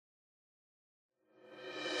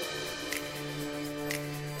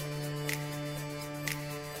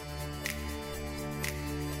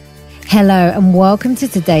Hello and welcome to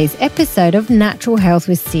today's episode of Natural Health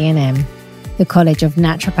with CNM, the College of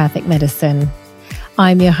Naturopathic Medicine.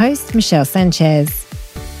 I'm your host, Michelle Sanchez.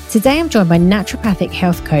 Today I'm joined by naturopathic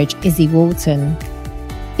health coach Izzy Walton.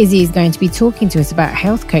 Izzy is going to be talking to us about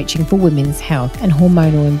health coaching for women's health and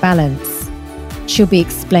hormonal imbalance. She'll be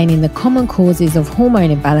explaining the common causes of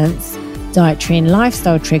hormone imbalance, dietary and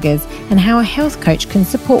lifestyle triggers, and how a health coach can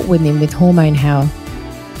support women with hormone health.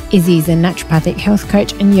 Izzy is a naturopathic health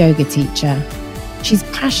coach and yoga teacher. She's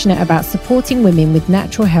passionate about supporting women with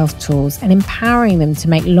natural health tools and empowering them to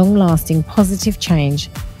make long-lasting positive change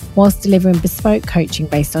whilst delivering bespoke coaching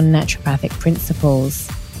based on naturopathic principles.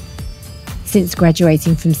 Since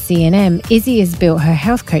graduating from CNM, Izzy has built her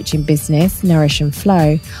health coaching business, Nourish and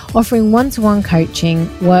Flow, offering one-to-one coaching,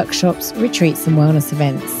 workshops, retreats and wellness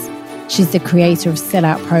events. She's the creator of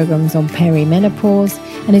sellout programs on perimenopause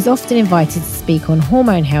and is often invited to speak on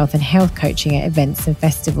hormone health and health coaching at events and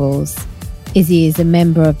festivals. Izzy is a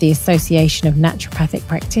member of the Association of Naturopathic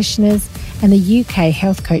Practitioners and the UK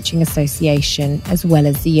Health Coaching Association, as well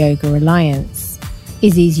as the Yoga Alliance.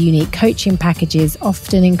 Izzy's unique coaching packages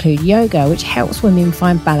often include yoga, which helps women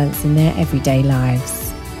find balance in their everyday lives.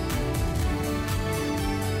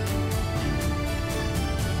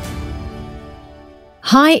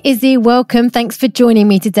 Hi, Izzy. Welcome. Thanks for joining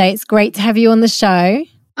me today. It's great to have you on the show.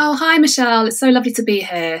 Oh, hi, Michelle. It's so lovely to be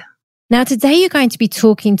here. Now, today you're going to be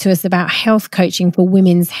talking to us about health coaching for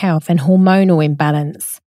women's health and hormonal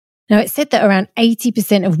imbalance. Now, it's said that around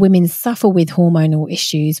 80% of women suffer with hormonal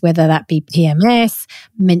issues, whether that be PMS,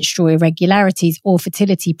 menstrual irregularities, or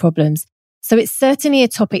fertility problems. So it's certainly a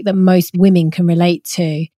topic that most women can relate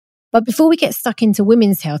to. But before we get stuck into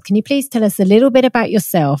women's health, can you please tell us a little bit about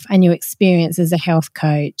yourself and your experience as a health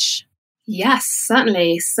coach? Yes,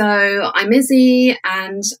 certainly. So I'm Izzy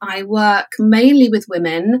and I work mainly with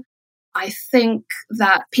women. I think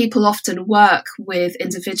that people often work with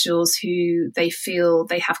individuals who they feel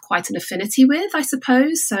they have quite an affinity with, I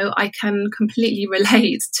suppose. So I can completely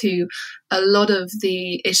relate to a lot of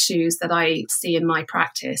the issues that I see in my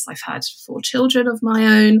practice. I've had 4 children of my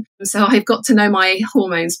own, so I've got to know my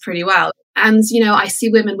hormones pretty well. And, I see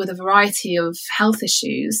women with a variety of health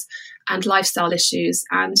issues and lifestyle issues.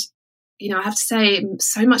 And I have to say,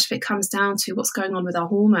 so much of it comes down to what's going on with our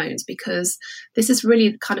hormones, because this is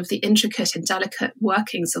really kind of the intricate and delicate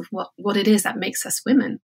workings of what it is that makes us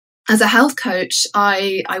women. As a health coach,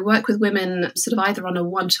 I work with women sort of either on a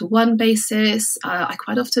one-to-one basis. I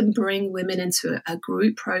quite often bring women into a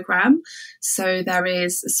group program. So there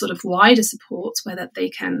is a sort of wider support where that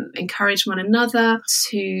they can encourage one another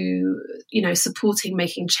to, supporting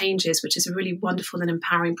making changes, which is a really wonderful and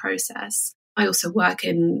empowering process. I also work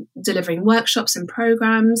in delivering workshops and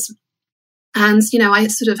programs. And, I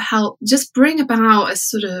sort of help just bring about a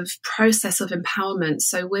sort of process of empowerment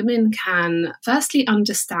so women can firstly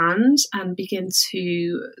understand and begin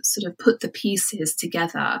to sort of put the pieces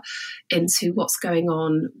together into what's going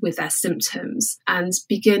on with their symptoms and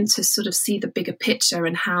begin to sort of see the bigger picture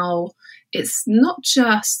and how it's not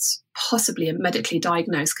just possibly a medically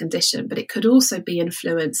diagnosed condition, but it could also be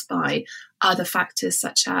influenced by other factors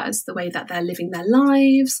such as the way that they're living their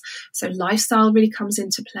lives. So lifestyle really comes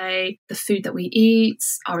into play, the food that we eat,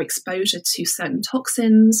 our exposure to certain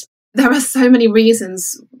toxins. There are so many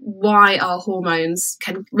reasons why our hormones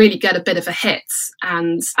can really get a bit of a hit.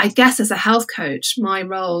 And I guess as a health coach, my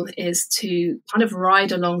role is to kind of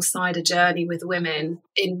ride alongside a journey with women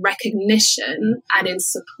in recognition and in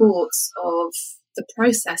support of the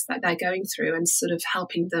process that they're going through and sort of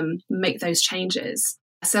helping them make those changes.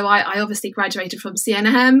 So I obviously graduated from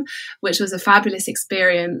CNM, which was a fabulous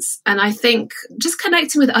experience. And I think just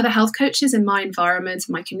connecting with other health coaches in my environment,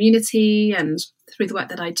 my community, and through the work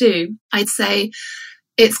that I do, I'd say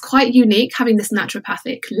it's quite unique having this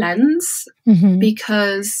naturopathic lens,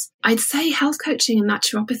 because I'd say health coaching and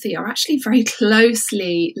naturopathy are actually very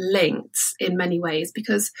closely linked in many ways,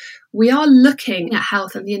 because we are looking at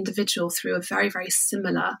health and the individual through a very, very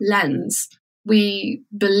similar lens. We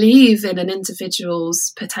believe in an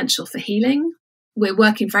individual's potential for healing. We're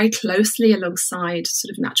working very closely alongside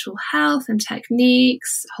sort of natural health and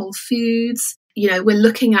techniques, whole foods. We're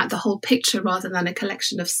looking at the whole picture rather than a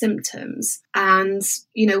collection of symptoms. And,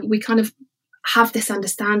 we kind of have this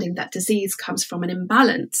understanding that disease comes from an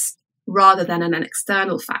imbalance rather than an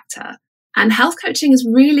external factor. And health coaching is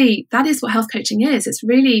really, that is what health coaching is. It's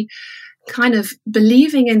really kind of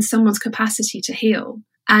believing in someone's capacity to heal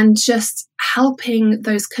and just helping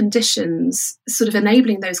those conditions, sort of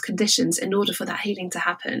enabling those conditions in order for that healing to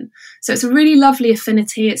happen. So it's a really lovely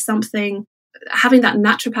affinity. It's something having that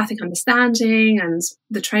naturopathic understanding and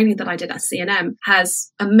the training that I did at CNM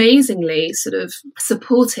has amazingly sort of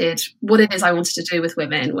supported what it is I wanted to do with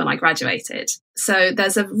women when I graduated. So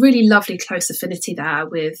there's a really lovely close affinity there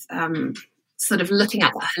with sort of looking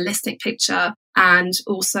at the holistic picture and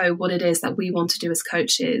also what it is that we want to do as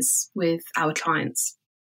coaches with our clients.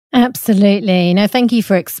 Absolutely. No, thank you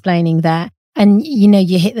for explaining that. And,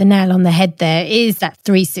 you hit the nail on the head there. It is that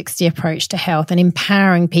 360 approach to health and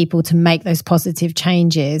empowering people to make those positive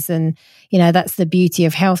changes. And, that's the beauty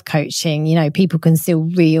of health coaching. People can see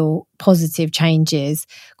real positive changes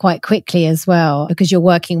quite quickly as well, because you're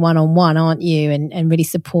working one-on-one, aren't you? And really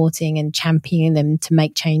supporting and championing them to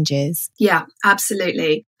make changes. Yeah,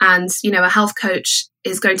 absolutely. And, a health coach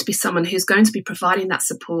is going to be someone who's going to be providing that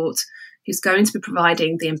support, who's going to be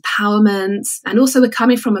providing the empowerment, and also we're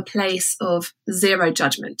coming from a place of zero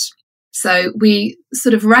judgment. So we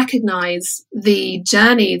sort of recognize the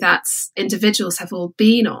journey that individuals have all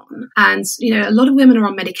been on. And, a lot of women are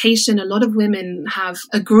on medication. A lot of women have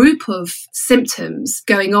a group of symptoms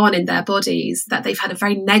going on in their bodies that they've had a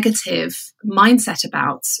very negative mindset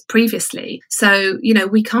about previously. So,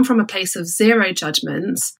 we come from a place of zero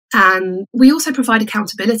judgment, and we also provide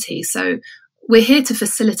accountability. So we're here to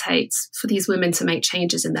facilitate for these women to make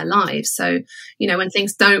changes in their lives. So, when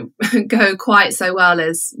things don't go quite so well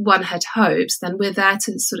as one had hoped, then we're there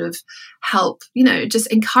to sort of help, just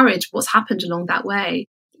encourage what's happened along that way.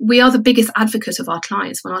 We are the biggest advocate of our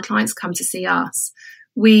clients. When our clients come to see us,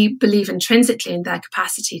 we believe intrinsically in their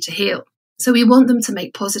capacity to heal. So we want them to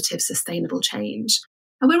make positive, sustainable change.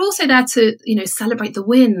 And we're also there to, celebrate the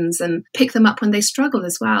wins and pick them up when they struggle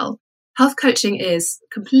as well. Health coaching is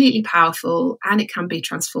completely powerful and it can be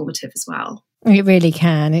transformative as well. It really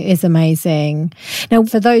can. It is amazing. Now,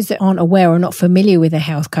 for those that aren't aware or not familiar with a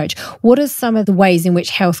health coach, what are some of the ways in which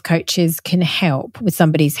health coaches can help with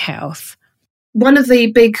somebody's health? One of the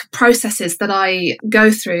big processes that I go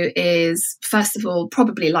through is, first of all,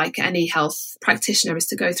 probably like any health practitioner, is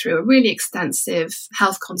to go through a really extensive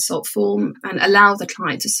health consult form and allow the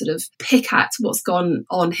client to sort of pick at what's gone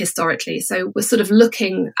on historically. So we're sort of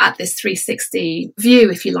looking at this 360 view,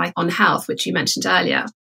 if you like, on health, which you mentioned earlier.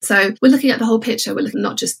 So we're looking at the whole picture. We're looking at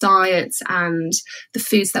not just diet and the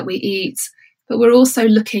foods that we eat, but we're also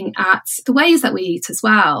looking at the ways that we eat as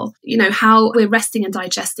well. How we're resting and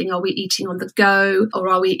digesting. Are we eating on the go, or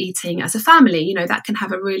are we eating as a family? That can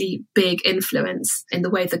have a really big influence in the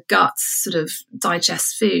way the gut sort of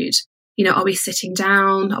digests food. Are we sitting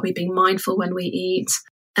down? Are we being mindful when we eat?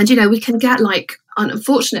 And, we can get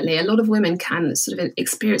unfortunately, a lot of women can sort of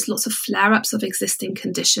experience lots of flare-ups of existing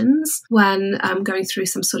conditions when going through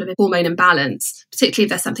some sort of hormone imbalance, particularly if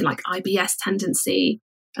there's something like IBS tendency.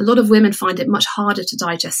 A lot of women find it much harder to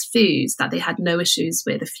digest foods that they had no issues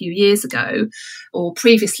with a few years ago, or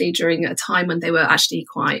previously during a time when they were actually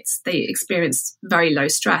they experienced very low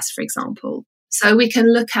stress, for example. So we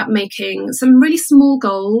can look at making some really small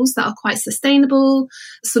goals that are quite sustainable,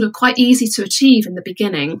 sort of quite easy to achieve in the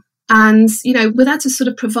beginning. And, we're there to sort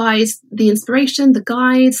of provide the inspiration, the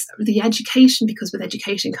guides, the education, because with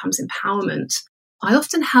education comes empowerment. I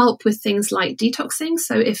often help with things like detoxing.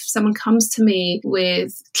 So if someone comes to me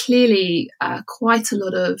with clearly quite a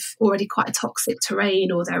lot of already quite a toxic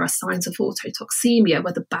terrain, or there are signs of autotoxemia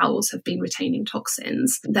where the bowels have been retaining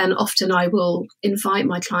toxins, then often I will invite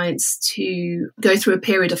my clients to go through a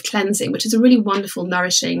period of cleansing, which is a really wonderful,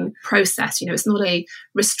 nourishing process. It's not a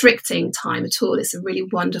restricting time at all. It's a really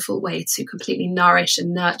wonderful way to completely nourish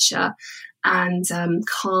and nurture and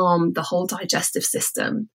calm the whole digestive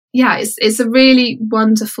system. Yeah, it's a really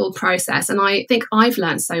wonderful process. And I think I've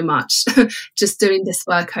learned so much just doing this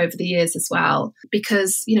work over the years as well,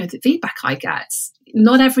 because, the feedback I get,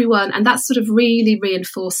 not everyone, and that sort of really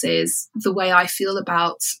reinforces the way I feel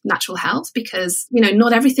about natural health, because,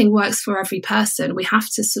 not everything works for every person. We have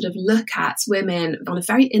to sort of look at women on a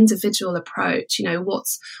very individual approach. What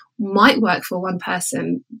might work for one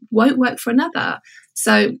person won't work for another.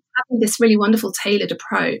 So having this really wonderful tailored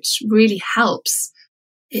approach really helps.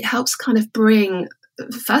 It helps kind of bring,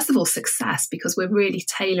 first of all, success, because we're really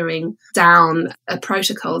tailoring down a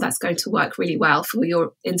protocol that's going to work really well for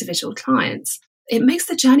your individual clients. It makes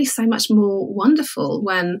the journey so much more wonderful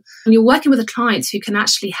when you're working with a client who can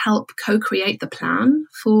actually help co-create the plan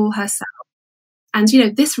for herself. And,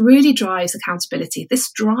 this really drives accountability. This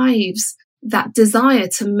drives that desire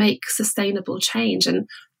to make sustainable change. And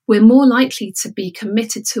we're more likely to be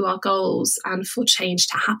committed to our goals and for change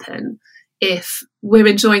to happen if we're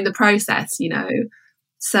enjoying the process,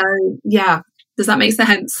 So, yeah, does that make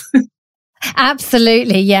sense?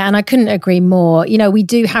 Absolutely, yeah. And I couldn't agree more. We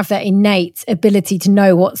do have that innate ability to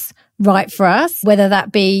know what's right for us, whether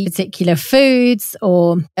that be particular foods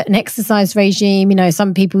or an exercise regime. You know,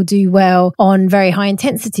 some people do well on very high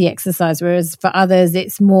intensity exercise, whereas for others,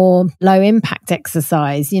 it's more low impact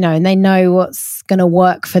exercise, you know, and they know what's going to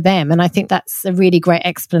work for them. And I think that's a really great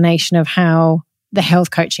explanation of how the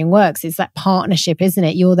health coaching works. It's that partnership, isn't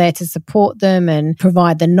it? You're there to support them and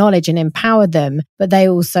provide the knowledge and empower them, but they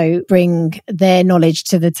also bring their knowledge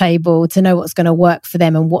to the table to know what's going to work for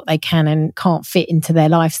them and what they can and can't fit into their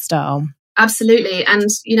lifestyle. Absolutely. And,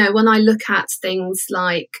 you know, when I look at things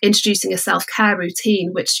like introducing a self-care routine,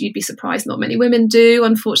 which you'd be surprised not many women do,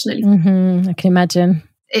 unfortunately. I can imagine.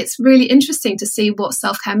 It's really interesting to see what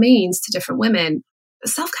self-care means to different women.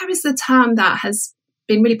 Self-care is the term that has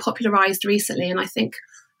been really popularized recently, and I think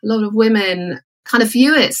a lot of women kind of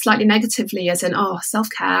view it slightly negatively as in, oh,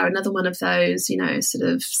 self-care, another one of those, you know, sort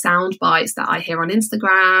of sound bites that I hear on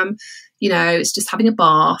Instagram, you know, it's just having a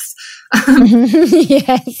bath.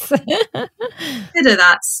 Yes. Consider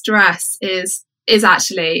that stress is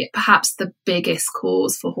actually perhaps the biggest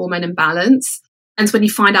cause for hormone imbalance. And when you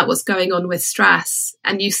find out what's going on with stress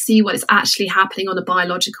and you see what is actually happening on a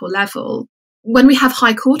biological level, when we have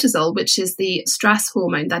high cortisol, which is the stress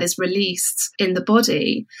hormone that is released in the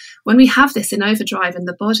body, when we have this in overdrive in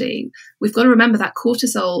the body, we've got to remember that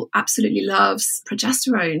cortisol absolutely loves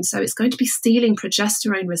progesterone. So it's going to be stealing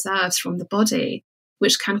progesterone reserves from the body,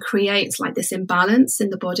 which can create like this imbalance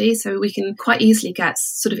in the body. So we can quite easily get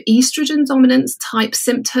sort of estrogen dominance type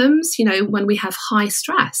symptoms, you know, when we have high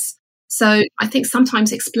stress. So I think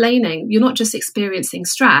sometimes explaining, you're not just experiencing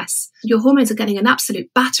stress, your hormones are getting an absolute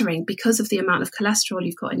battering because of the amount of cholesterol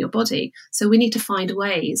you've got in your body. So we need to find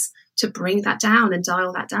ways to bring that down and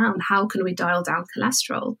dial that down. How can we dial down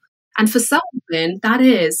cholesterol? And for some women, that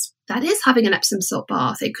is having an Epsom salt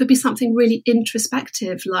bath. It could be something really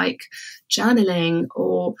introspective like journaling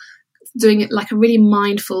or doing it like a really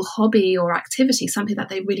mindful hobby or activity, something that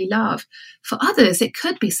they really love. For others, it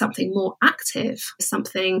could be something more active,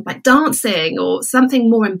 something like dancing or something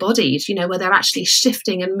more embodied, you know, where they're actually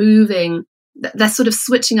shifting and moving. They're sort of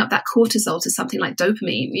switching up that cortisol to something like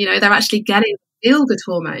dopamine, you know, they're actually getting feel-good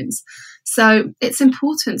hormones. So it's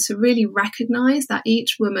important to really recognize that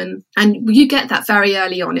each woman, and you get that very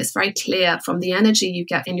early on, it's very clear from the energy you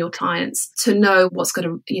get in your clients to know what's going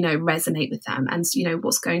to, you know, resonate with them and, you know,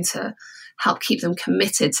 what's going to help keep them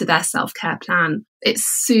committed to their self-care plan. It's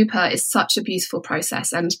such a beautiful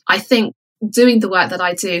process. And I think doing the work that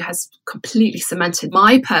I do has completely cemented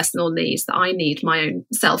my personal needs that I need my own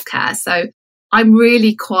self-care. So I'm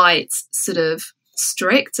really quite sort of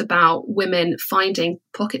strict about women finding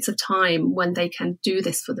pockets of time when they can do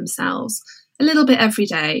this for themselves a little bit every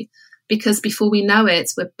day, because before we know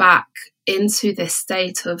it, we're back into this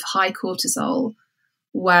state of high cortisol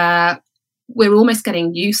where we're almost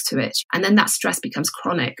getting used to it. And then that stress becomes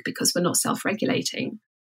chronic because we're not self-regulating.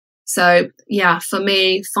 So yeah, for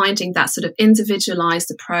me, finding that sort of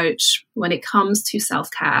individualized approach when it comes to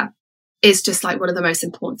self-care is just like one of the most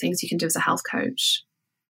important things you can do as a health coach.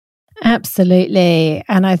 Absolutely.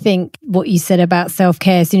 And I think what you said about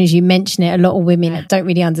self-care, as soon as you mention it, a lot of women don't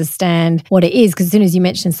really understand what it is, because as soon as you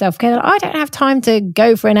mention self-care, like, I don't have time to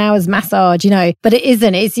go for an hour's massage, you know, but it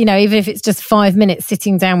isn't. It's, you know, even if it's just 5 minutes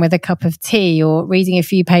sitting down with a cup of tea or reading a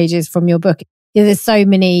few pages from your book, there's so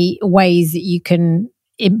many ways that you can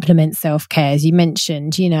implement self-care, as you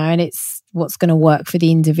mentioned, you know, and it's what's going to work for the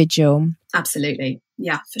individual. Absolutely.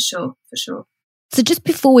 Yeah, for sure. So just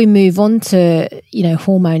before we move on to, you know,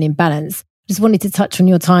 hormone imbalance, just wanted to touch on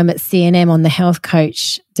your time at CNM on the health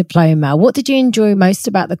coach diploma. What did you enjoy most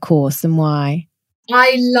about the course and why?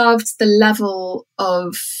 I loved the level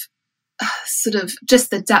of sort of just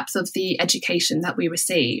the depth of the education that we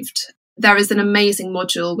received. There is an amazing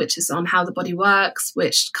module which is on how the body works,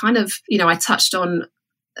 which kind of, you know, I touched on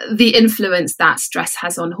the influence that stress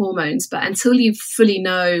has on hormones. But until you fully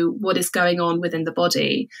know what is going on within the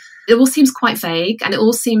body, it all seems quite vague, and it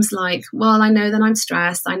all seems like, well, I know that I'm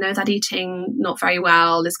stressed. I know that eating not very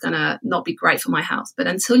well is going to not be great for my health. But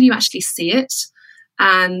until you actually see it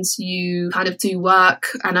and you kind of do work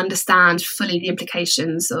and understand fully the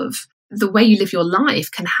implications of the way you live your life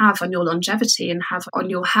can have on your longevity and have on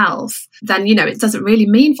your health, then, you know, it doesn't really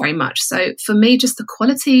mean very much. So for me, just the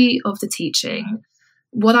quality of the teaching.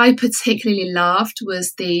 What I particularly loved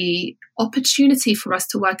was the opportunity for us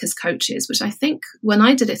to work as coaches, which I think when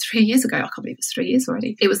I did it 3 years ago, I can't believe it's 3 years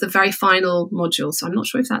already, it was the very final module. So I'm not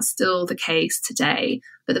sure if that's still the case today,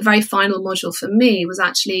 but the very final module for me was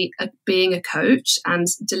actually being a coach and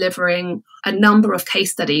delivering a number of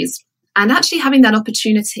case studies and actually having that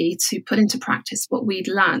opportunity to put into practice what we'd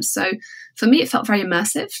learned. So for me, it felt very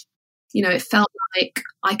immersive. It felt like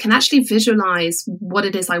I can actually visualize what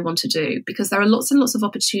it is I want to do, because there are lots and lots of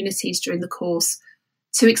opportunities during the course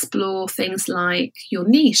to explore things like your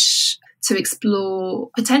niche, to explore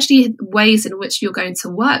potentially ways in which you're going to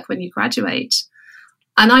work when you graduate.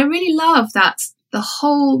 And I really love that the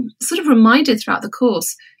whole sort of reminded throughout the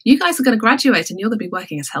course, you guys are going to graduate and you're going to be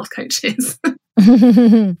working as health coaches.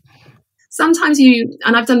 Sometimes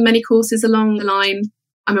and I've done many courses along the line.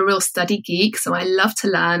 I'm a real study geek, so I love to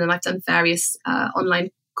learn, and I've done various online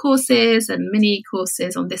courses and mini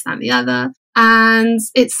courses on this, that, and the other. And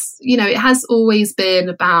it's, it has always been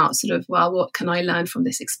about sort of, well, what can I learn from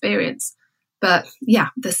this experience? But yeah,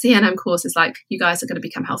 the CNM course is like, you guys are going to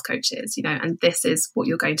become health coaches, and this is what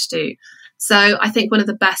you're going to do. So I think one of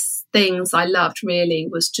the best things I loved really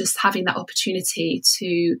was just having that opportunity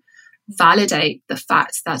to validate the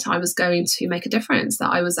fact that I was going to make a difference, that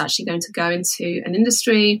I was actually going to go into an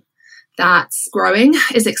industry that's growing,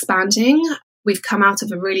 is expanding. We've come out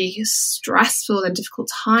of a really stressful and difficult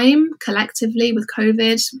time collectively with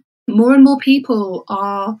COVID. More and more people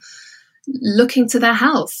are looking to their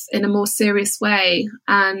health in a more serious way.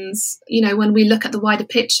 And, when we look at the wider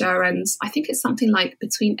picture, and I think it's something like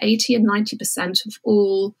between 80 and 90% of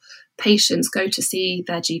all patients go to see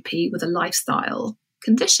their GP with a lifestyle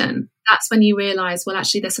condition. That's when you realize, well,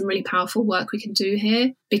 actually, there's some really powerful work we can do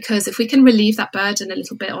here, because if we can relieve that burden a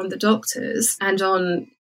little bit on the doctors and on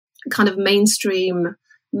kind of mainstream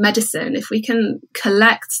medicine, if we can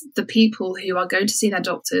collect the people who are going to see their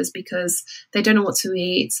doctors because they don't know what to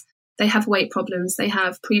eat, they have weight problems, they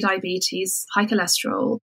have prediabetes, high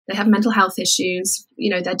cholesterol, they have mental health issues,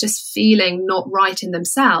 they're just feeling not right in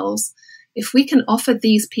themselves. If we can offer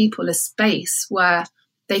these people a space where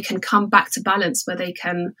they can come back to balance, where they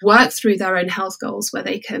can work through their own health goals, where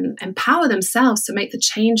they can empower themselves to make the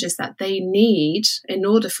changes that they need in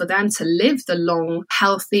order for them to live the long,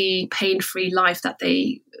 healthy, pain-free life that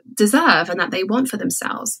they deserve and that they want for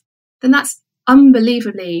themselves, then that's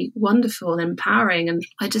unbelievably wonderful and empowering. And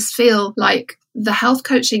I just feel like the health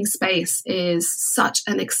coaching space is such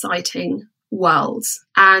an exciting world.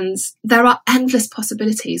 And there are endless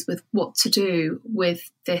possibilities with what to do with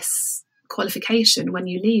this qualification when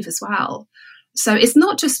you leave as well. So it's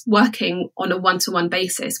not just working on a one-to-one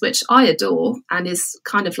basis, which I adore and is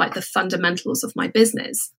kind of like the fundamentals of my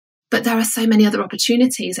business. But there are so many other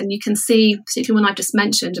opportunities. And you can see, particularly when I've just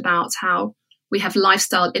mentioned about how we have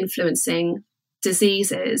lifestyle influencing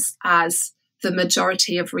diseases as the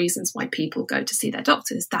majority of reasons why people go to see their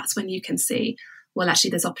doctors, that's when you can see, well,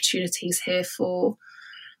 actually, there's opportunities here for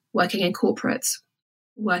working in corporate,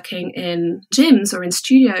 working in gyms or in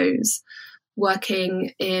studios,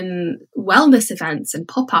 working in wellness events and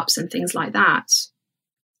pop-ups and things like that.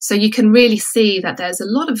 So you can really see that there's a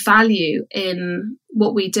lot of value in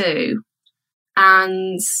what we do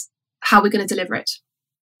and how we're going to deliver it.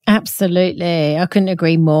 Absolutely. I couldn't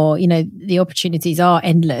agree more. The opportunities are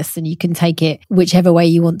endless and you can take it whichever way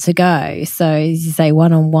you want to go. So as you say,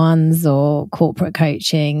 one-on-ones or corporate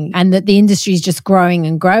coaching, and that the industry is just growing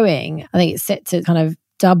and growing. I think it's set to kind of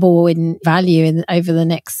double in value over the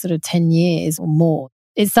next sort of 10 years or more.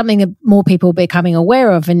 It's something that more people are becoming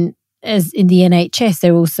aware of. And as in the NHS,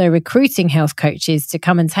 they're also recruiting health coaches to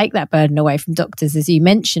come and take that burden away from doctors, as you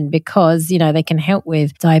mentioned, because, they can help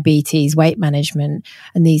with diabetes, weight management,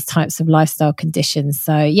 and these types of lifestyle conditions.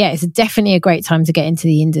 So yeah, it's definitely a great time to get into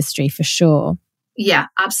the industry for sure. Yeah,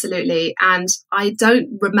 absolutely. And I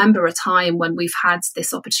don't remember a time when we've had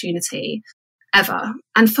this opportunity ever.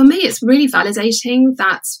 And for me, it's really validating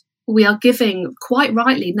that we are giving, quite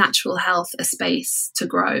rightly, natural health a space to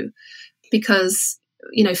grow, because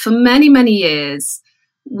for many, many years,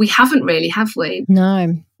 we haven't really, have we?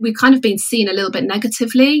 No. We've kind of been seen a little bit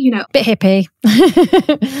negatively, Bit hippie.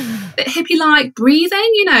 Bit hippie-like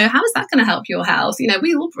breathing, how is that going to help your health?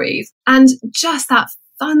 We all breathe. And just that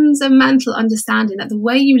fundamental understanding that the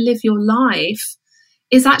way you live your life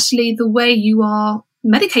is actually the way you are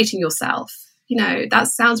medicating yourself. That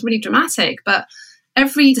sounds really dramatic, but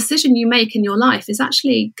every decision you make in your life is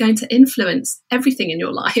actually going to influence everything in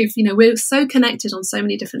your life. We're so connected on so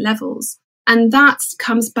many different levels. And that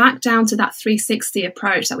comes back down to that 360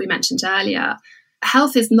 approach that we mentioned earlier.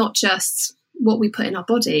 Health is not just what we put in our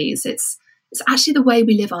bodies. It's actually the way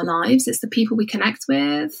we live our lives. It's the people we connect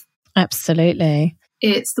with. Absolutely.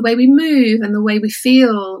 It's the way we move and the way we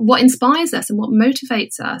feel, what inspires us and what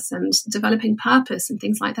motivates us, and developing purpose and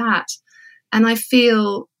things like that. And I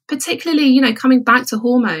feel, particularly, coming back to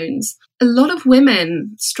hormones, a lot of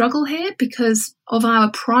women struggle here because of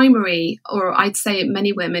our primary, or I'd say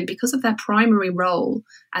many women, because of their primary role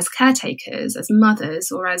as caretakers, as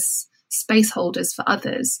mothers, or as space holders for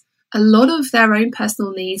others. a lot of their own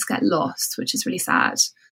personal needs get lost, which is really sad.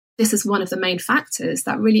 This is one of the main factors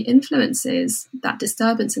that really influences that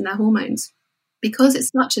disturbance in their hormones. Because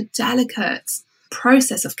it's such a delicate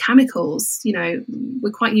process of chemicals, you know,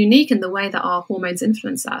 we're quite unique in the way that our hormones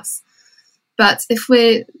influence us. But if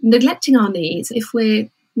we're neglecting our needs, if we're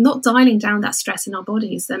not dialing down that stress in our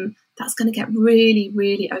bodies, then that's going to get really,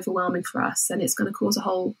 really overwhelming for us. And it's going to cause a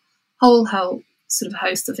whole sort of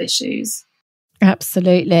host of issues.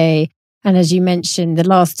 Absolutely. And as you mentioned, the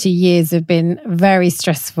last 2 years have been very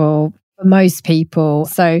stressful for most people.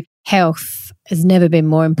 So health has never been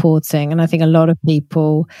more important. And I think a lot of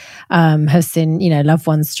people have seen, you know, loved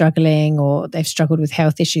ones struggling, or they've struggled with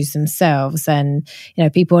health issues themselves. And, you know,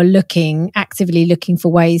 people are actively looking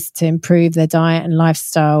for ways to improve their diet and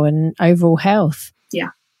lifestyle and overall health.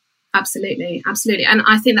 Yeah, absolutely. Absolutely. And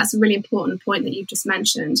I think that's a really important point that you've just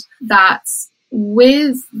mentioned, that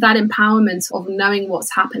with that empowerment of knowing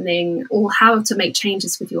what's happening or how to make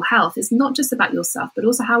changes with your health, it's not just about yourself, but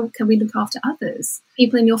also how can we look after others,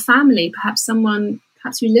 people in your family, perhaps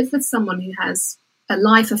you live with someone who has a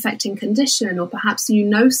life-affecting condition, or perhaps you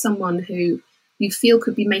know someone who you feel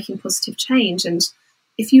could be making positive change. And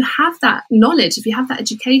if you have that knowledge, if you have that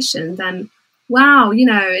education, then wow, you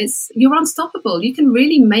know, you're unstoppable. You can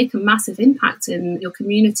really make a massive impact in your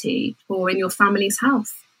community or in your family's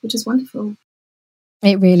health, which is wonderful.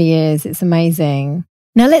 It really is. It's amazing.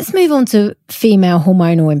 Now let's move on to female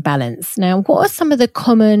hormonal imbalance. Now, what are some of the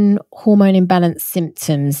common hormone imbalance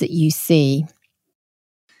symptoms that you see?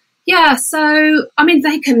 Yeah, so, I mean,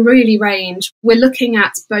 they can really range. We're looking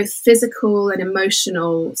at both physical and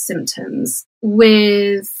emotional symptoms.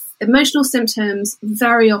 With emotional symptoms,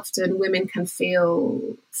 very often women can feel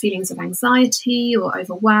feelings of anxiety or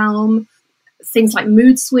overwhelm, things like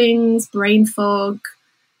mood swings, brain fog,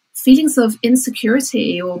 feelings of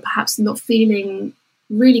insecurity, or perhaps not feeling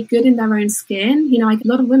really good in their own skin. You know, a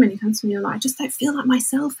lot of women who come to me are like, I just don't feel like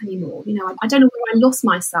myself anymore. You know, I don't know where I lost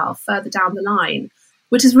myself further down the line,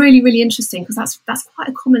 which is really, really interesting, because that's quite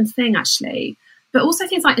a common thing, actually. But also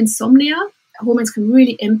things like insomnia. Hormones can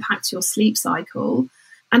really impact your sleep cycle.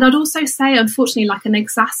 And I'd also say, unfortunately, like an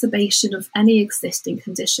exacerbation of any existing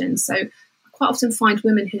condition. So I quite often find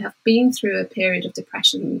women who have been through a period of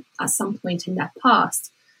depression at some point in their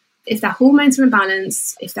past, if their hormones are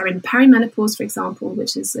imbalanced, if they're in perimenopause, for example,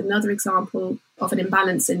 which is another example of an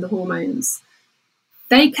imbalance in the hormones,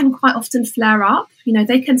 they can quite often flare up. You know,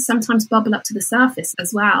 they can sometimes bubble up to the surface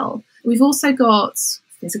as well. We've also got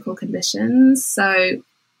physical conditions.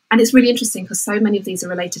 And it's really interesting because so many of these are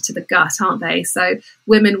related to the gut, aren't they? So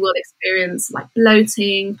women will experience like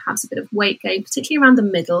bloating, perhaps a bit of weight gain, particularly around the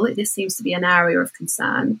middle. This seems to be an area of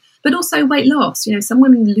concern. But also weight loss. You know, some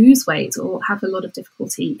women lose weight or have a lot of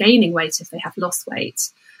difficulty gaining weight if they have lost weight.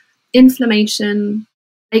 Inflammation,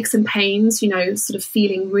 aches and pains, you know, sort of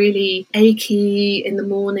feeling really achy in the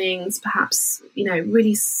mornings, perhaps, you know,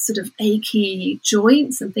 really sort of achy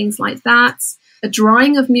joints and things like that. A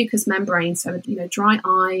drying of mucous membrane, so, you know, dry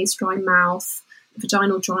eyes, dry mouth,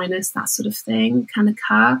 vaginal dryness, that sort of thing can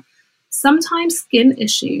occur. Sometimes skin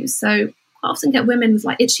issues. So I often get women with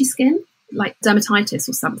like itchy skin, like dermatitis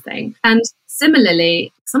or something. And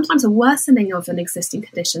similarly, sometimes a worsening of an existing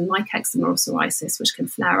condition like eczema or psoriasis, which can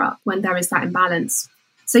flare up when there is that imbalance.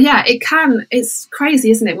 So yeah, it's crazy,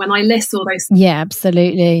 isn't it? When I list all those. Yeah,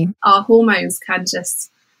 absolutely. Our hormones can just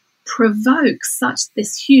provoke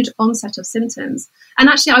this huge onset of symptoms. And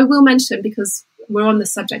actually, I will mention, because we're on the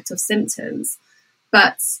subject of symptoms,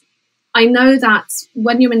 but I know that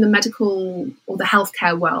when you're in the medical or the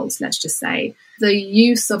healthcare world, let's just say, the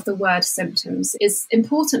use of the word symptoms is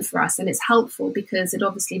important for us, and it's helpful because it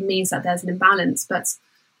obviously means that there's an imbalance. But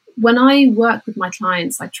when I work with my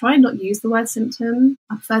clients, I try and not use the word symptom.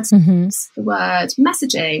 I prefer to use the word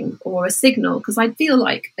messaging or a signal, because I feel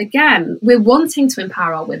like, again, we're wanting to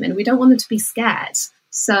empower our women. We don't want them to be scared.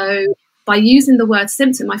 So by using the word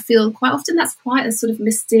symptom, I feel quite often that's quite a sort of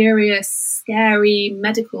mysterious, scary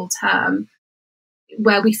medical term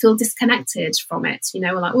where we feel disconnected from it. You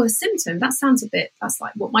know, we're like, oh, a symptom, that's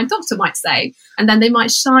like what my doctor might say. And then they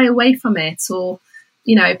might shy away from it, or,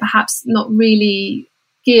 you know, perhaps not really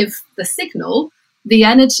give the signal the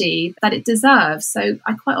energy that it deserves. So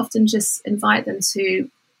I quite often just invite them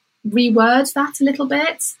to reword that a little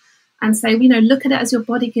bit and say, you know, look at it as your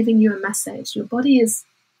body giving you a message. Your body is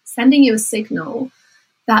sending you a signal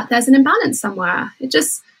that there's an imbalance somewhere.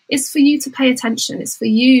 It's for you to pay attention. It's for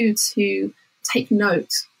you to take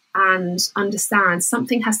note and understand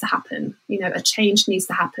something has to happen. You know, a change needs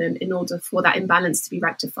to happen in order for that imbalance to be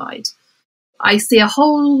rectified. I see a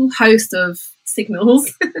whole host of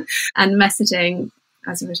signals and messaging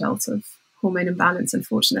as a result of hormone imbalance,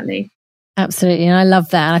 unfortunately. Absolutely. And I love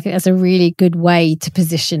that. And I think that's a really good way to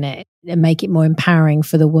position it and make it more empowering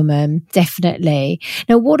for the woman. Definitely.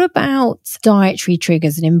 Now, what about dietary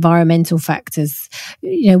triggers and environmental factors?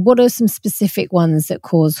 What are some specific ones that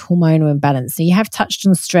cause hormonal imbalance? So you have touched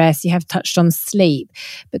on stress, you have touched on sleep,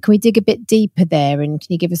 but can we dig a bit deeper there? And can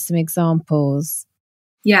you give us some examples?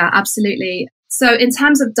 Yeah, absolutely. So in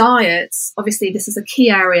terms of diets, obviously this is a key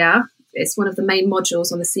area. It's one of the main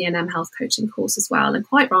modules on the CNM health coaching course as well. And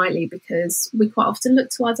quite rightly, because we quite often look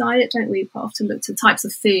to our diet, don't we? Quite often look to types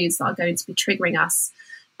of foods that are going to be triggering us.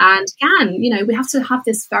 And again, we have to have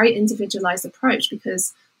this very individualized approach,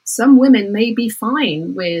 because some women may be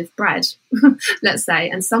fine with bread, let's say,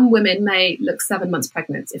 and some women may look 7 months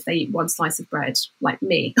pregnant if they eat one slice of bread, like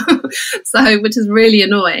me. Which is really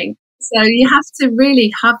annoying. So you have to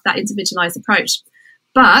really have that individualized approach.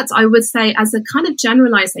 But I would say, as a kind of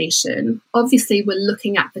generalization, obviously we're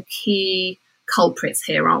looking at the key culprits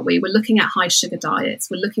here, aren't we? We're looking at high sugar diets.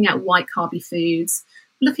 We're looking at white carby foods.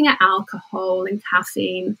 We're looking at alcohol and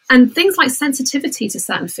caffeine and things like sensitivity to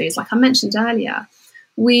certain foods. Like I mentioned earlier,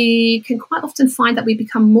 we can quite often find that we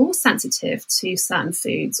become more sensitive to certain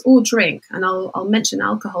foods or drink. And I'll mention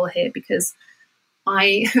alcohol here because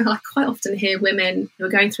I quite often hear women who are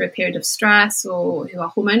going through a period of stress or who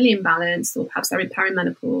are hormonally imbalanced, or perhaps they're in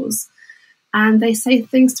perimenopause, and they say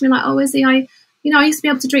things to me like, "Oh, Izzy, I used to be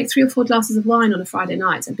able to drink 3 or 4 glasses of wine on a Friday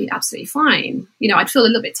night and be absolutely fine. I'd feel a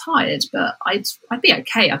little bit tired, but I'd be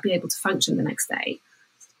okay. I'd be able to function the next day.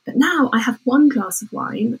 But now I have 1 glass of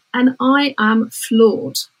wine and I am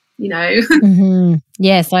floored." Mm-hmm.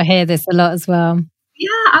 Yes, I hear this a lot as well.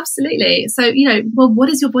 Yeah, absolutely. So, well, what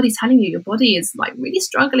is your body telling you? Your body is like really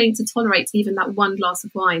struggling to tolerate even that 1 glass of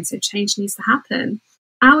wine. So change needs to happen.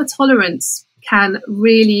 Our tolerance can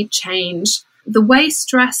really change. The way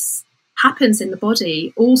stress happens in the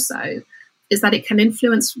body also is that it can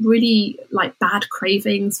influence really like bad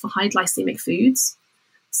cravings for high glycemic foods.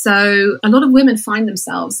 So a lot of women find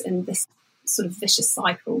themselves in this sort of vicious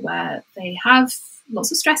cycle where they have lots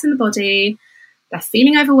of stress in the body, they're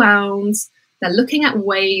feeling overwhelmed, they're looking at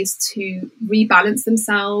ways to rebalance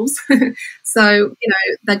themselves. So,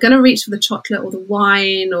 they're going to reach for the chocolate or the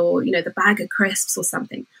wine or, the bag of crisps or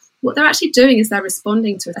something. What they're actually doing is they're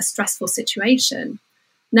responding to a stressful situation.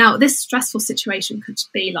 Now, this stressful situation could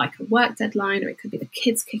be like a work deadline, or it could be the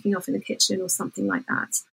kids kicking off in the kitchen or something like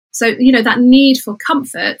that. So, that need for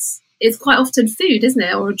comfort is quite often food, isn't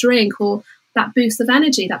it? Or a drink, or that boost of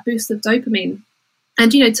energy, that boost of dopamine. And,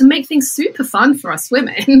 to make things super fun for us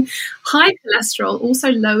women, high cholesterol also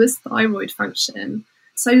lowers thyroid function.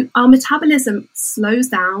 So our metabolism slows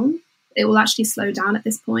down. It will actually slow down at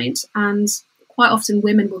this point. And quite often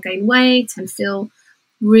women will gain weight and feel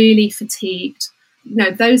really fatigued.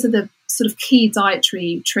 Those are the sort of key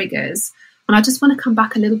dietary triggers. And I just want to come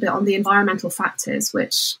back a little bit on the environmental factors,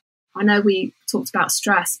 which I know we talked about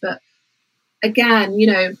stress, but again,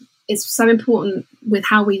 it's so important with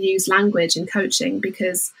how we use language in coaching,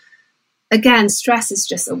 because again, stress is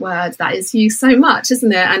just a word that is used so much,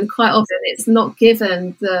 isn't it? And quite often it's not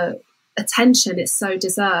given the attention it so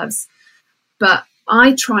deserves. But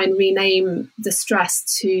I try and rename the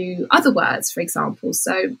stress to other words, for example.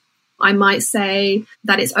 So I might say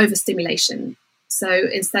that it's overstimulation. So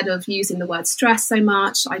instead of using the word stress so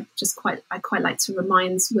much, I quite like to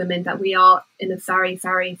remind women that we are in a very,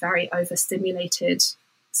 very, very overstimulated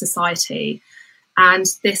society. And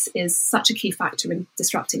this is such a key factor in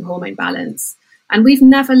disrupting hormone balance. And we've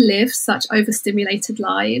never lived such overstimulated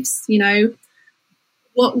lives.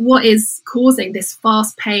 What is causing this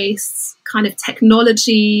fast-paced, kind of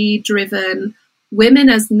technology-driven, women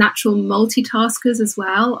as natural multitaskers as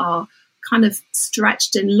well are kind of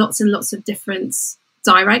stretched in lots and lots of different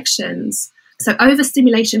directions. So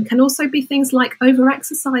overstimulation can also be things like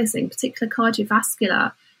over-exercising, particularly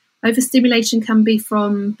cardiovascular. Overstimulation can be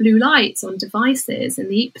from blue lights on devices,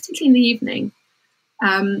 particularly in the evening.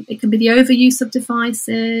 It can be the overuse of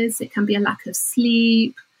devices. It can be a lack of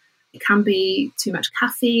sleep. It can be too much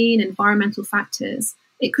caffeine, environmental factors.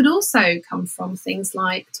 It could also come from things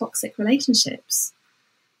like toxic relationships.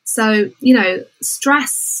 So,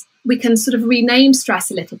 stress, we can sort of rename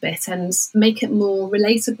stress a little bit and make it more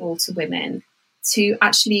relatable to women to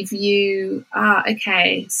actually view,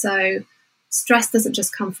 so stress doesn't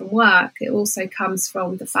just come from work. It also comes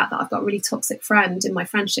from the fact that I've got a really toxic friend in my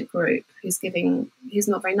friendship group who's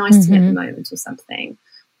not very nice to me at the moment or something.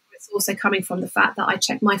 It's also coming from the fact that I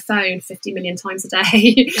check my phone 50 million times a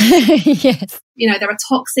day. Yes. There are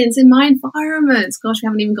toxins in my environment. Gosh, we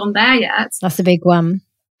haven't even gone there yet. That's a big one.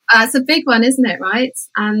 It's a big one, isn't it? Right.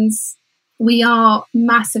 And we are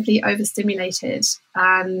massively overstimulated,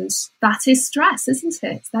 and that is stress, isn't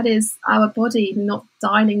it? That is our body not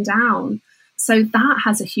dialing down. So that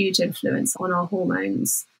has a huge influence on our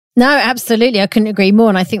hormones. No, absolutely. I couldn't agree more.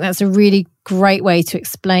 And I think that's a really great way to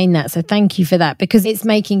explain that. So thank you for that, because it's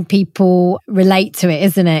making people relate to it,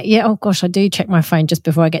 isn't it? Yeah, oh gosh, I do check my phone just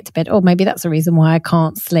before I get to bed. Or maybe that's the reason why I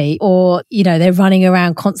can't sleep. Or, they're running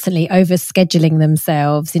around constantly over scheduling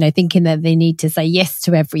themselves, thinking that they need to say yes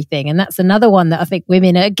to everything. And that's another one that I think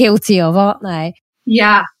women are guilty of, aren't they?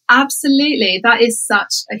 Yeah, absolutely. That is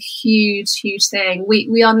such a huge, huge thing.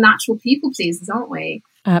 We are natural people pleasers, aren't we?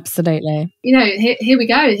 Absolutely. Here we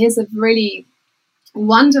go. Here's a really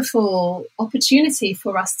wonderful opportunity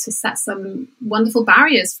for us to set some wonderful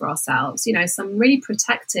barriers for ourselves, some really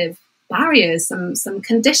protective barriers, some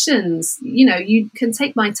conditions. You can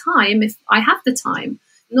take my time if I have the time,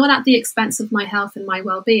 not at the expense of my health and my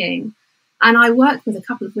well-being. And I work with a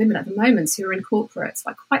couple of women at the moment who are in corporates,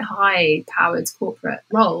 like quite high-powered corporate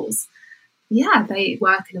roles. Yeah, they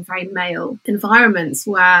work in a very male environments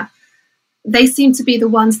where they seem to be the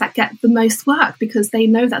ones that get the most work because they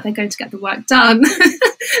know that they're going to get the work done.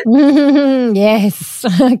 Yes,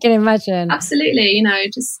 I can imagine. Absolutely.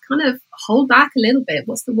 Just kind of hold back a little bit.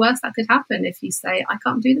 What's the worst that could happen if you say, I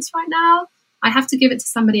can't do this right now? I have to give it to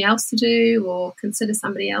somebody else to do, or consider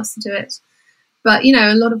somebody else to do it. But,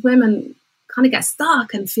 a lot of women kind of get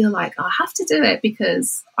stuck and feel like, I have to do it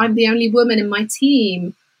because I'm the only woman in my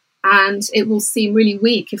team and it will seem really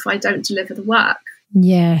weak if I don't deliver the work.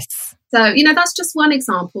 Yes. So, that's just one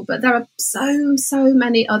example, but there are so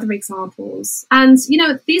many other examples. And,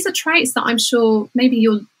 these are traits that I'm sure maybe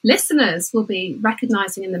your listeners will be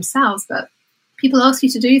recognizing in themselves, but people ask you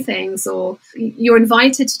to do things, or you're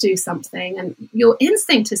invited to do something, and your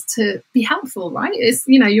instinct is to be helpful, right? It's,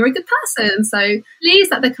 you're a good person. So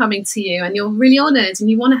pleased that they're coming to you and you're really honored and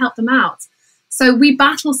you want to help them out. So we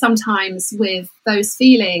battle sometimes with those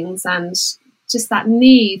feelings and just that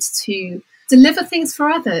need to deliver things for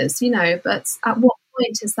others, but at what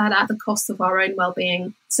point is that at the cost of our own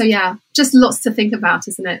well-being? So yeah, just lots to think about,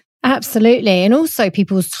 isn't it? Absolutely. And also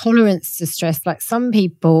people's tolerance to stress. Like some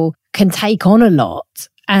people can take on a lot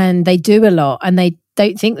and they do a lot and they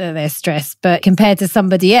don't think that they're stressed, but compared to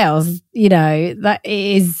somebody else, that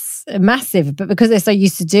is massive. But because they're so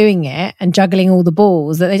used to doing it and juggling all the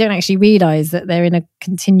balls, that they don't actually realize that they're in a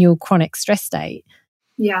continual chronic stress state.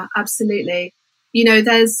 Yeah, absolutely.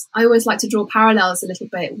 I always like to draw parallels a little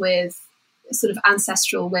bit with sort of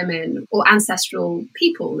ancestral women or ancestral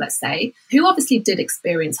people, let's say, who obviously did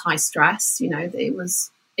experience high stress. It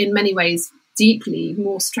was in many ways deeply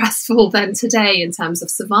more stressful than today in terms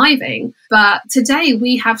of surviving. But today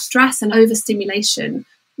we have stress and overstimulation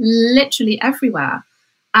literally everywhere.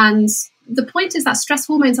 And the point is that stress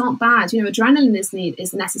hormones aren't bad. Adrenaline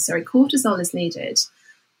is necessary. Cortisol is needed.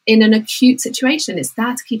 In an acute situation, it's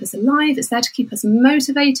there to keep us alive. It's there to keep us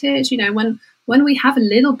motivated. When we have a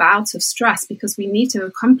little bout of stress because we need to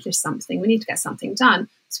accomplish something, we need to get something done,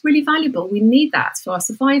 it's really valuable. We need that for our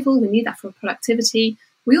survival. We need that for productivity.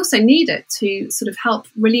 We also need it to sort of help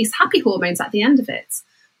release happy hormones at the end of it.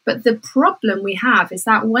 But the problem we have is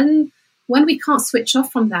that when we can't switch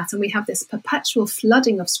off from that and we have this perpetual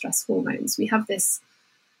flooding of stress hormones, we have this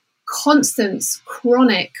constant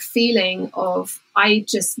chronic feeling of I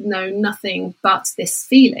just know nothing but this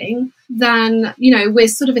feeling, then we're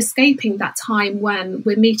sort of escaping that time when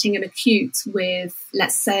we're meeting an acute with,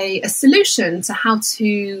 let's say, a solution to how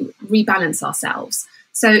to rebalance ourselves.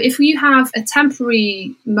 So if you have a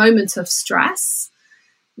temporary moment of stress,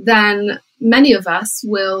 then many of us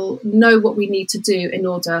will know what we need to do in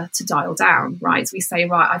order to dial down, right? We say,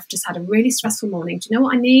 right, I've just had a really stressful morning. Do you know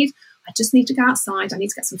what I need? I just need to go outside. I need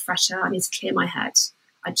to get some fresh air. I need to clear my head.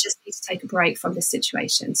 I just need to take a break from this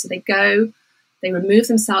situation. So they go, they remove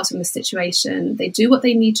themselves from the situation. They do what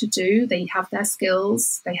they need to do. They have their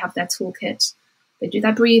skills. They have their toolkit. They do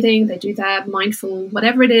their breathing. They do their mindful,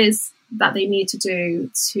 whatever it is that they need to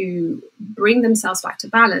do to bring themselves back to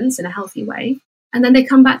balance in a healthy way. And then they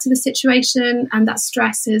come back to the situation and that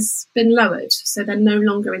stress has been lowered. So they're no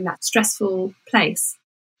longer in that stressful place.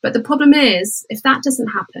 But the problem is, if that doesn't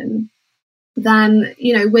happen, then,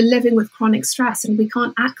 we're living with chronic stress and we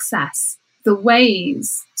can't access the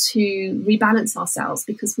ways to rebalance ourselves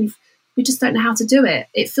because we just don't know how to do it.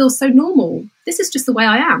 It feels so normal. This is just the way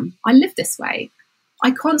I am. I live this way.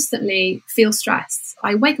 I constantly feel stressed.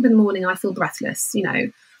 I wake up in the morning, I feel breathless.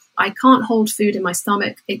 I can't hold food in my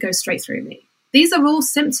stomach. It goes straight through me. These are all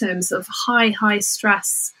symptoms of high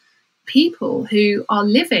stress people who are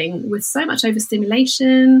living with so much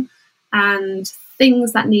overstimulation and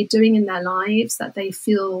things that need doing in their lives that they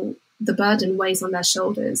feel the burden weighs on their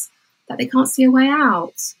shoulders. that they can't see a way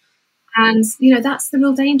out. And, that's the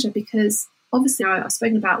real danger, because obviously I've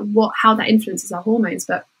spoken about how that influences our hormones,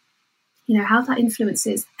 but, how that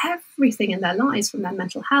influences everything in their lives, from their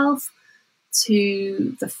mental health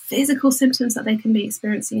to the physical symptoms that they can be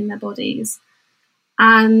experiencing in their bodies.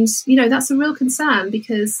 And, that's a real concern,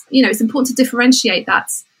 because, it's important to differentiate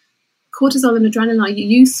that cortisol and adrenaline are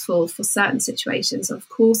useful for certain situations. Of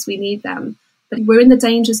course, we need them, but we're in the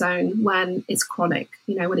danger zone when it's chronic,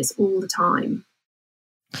 when it's all the time.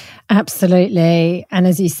 Absolutely. And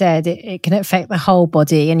as you said, it can affect the whole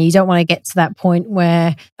body, and you don't want to get to that point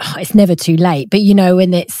where it's never too late. But,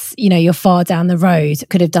 when it's, you're far down the road,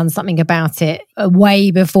 could have done something about it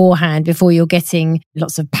way beforehand, before you're getting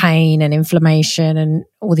lots of pain and inflammation and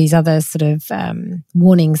all these other sort of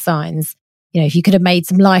warning signs. If you could have made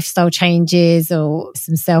some lifestyle changes or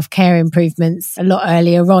some self-care improvements a lot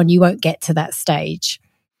earlier on, you won't get to that stage.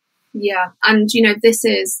 Yeah. And, this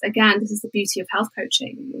is the beauty of health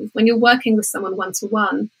coaching. When you're working with someone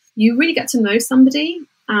one-to-one, you really get to know somebody.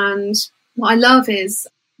 And what I love is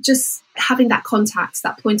just having that contact,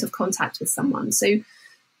 that point of contact with someone. So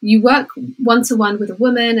you work one-to-one with a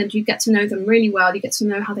woman and you get to know them really well. You get to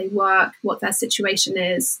know how they work, what their situation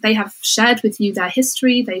is. They have shared with you their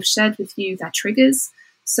history. They've shared with you their triggers.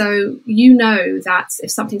 So you know that if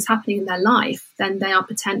something's happening in their life, then they are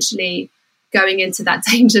potentially going into that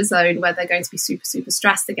danger zone where they're going to be super, super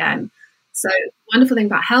stressed again. So the wonderful thing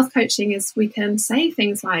about health coaching is we can say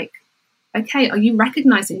things like, okay, are you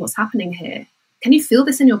recognizing what's happening here? Can you feel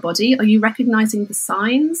this in your body? Are you recognizing the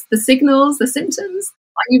signs, the signals, the symptoms?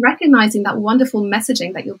 Are you recognizing that wonderful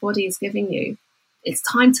messaging that your body is giving you? It's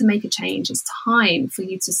time to make a change. It's time for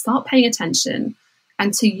you to start paying attention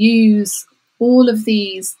and to use all of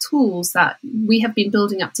these tools that we have been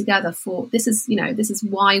building up together for. This is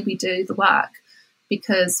why we do the work,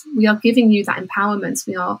 because we are giving you that empowerment.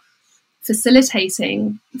 We are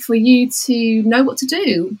facilitating for you to know what to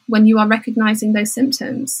do when you are recognizing those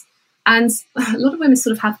symptoms. And a lot of women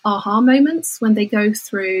sort of have aha moments when they go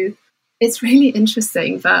through. It's really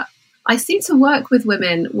interesting, but I seem to work with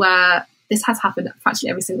women where this has happened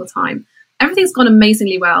practically every single time. Everything's gone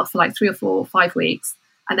amazingly well for like 3 or 4 or 5 weeks.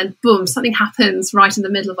 And then boom, something happens right in the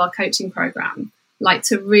middle of our coaching program, like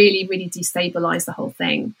to really, really destabilize the whole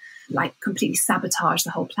thing, like completely sabotage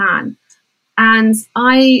the whole plan. And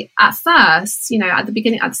I, at first, at the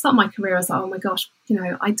beginning, at the start of my career, I was like, oh my gosh,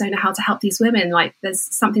 I don't know how to help these women. Like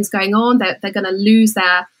something's going on. They're going to lose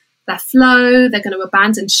their flow. They're going to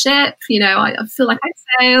abandon ship. I feel like I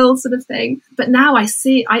failed, sort of thing. But now I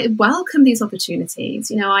welcome these opportunities.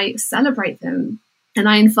 I celebrate them. And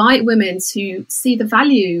I invite women to see the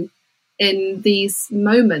value in these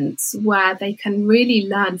moments where they can really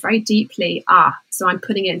learn very deeply. So I'm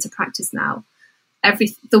putting it into practice now.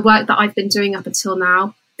 The work that I've been doing up until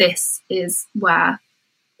now, this is where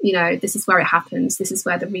it happens. This is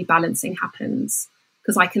where the rebalancing happens,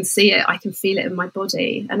 because I can see it, I can feel it in my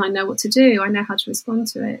body, and I know what to do. I know how to respond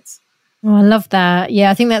to it. Oh, I love that.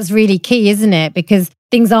 Yeah, I think that's really key, isn't it? Because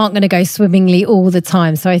things aren't going to go swimmingly all the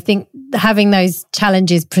time. So I think having those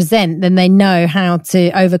challenges present, then they know how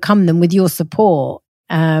to overcome them with your support.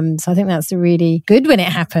 So I think that's really good when it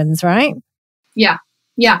happens, right? Yeah,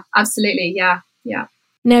 absolutely. Yeah.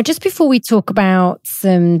 Now, just before we talk about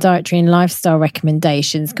some dietary and lifestyle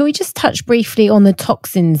recommendations, can we just touch briefly on the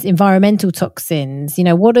toxins, environmental toxins?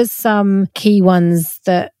 What are some key ones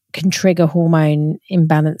that can trigger hormone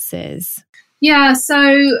imbalances? Yeah,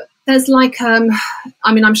 so there's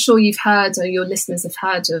I'm sure you've heard, or your listeners have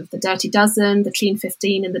heard of the Dirty Dozen, the Clean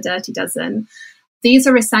 15 and the Dirty Dozen. These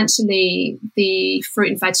are essentially the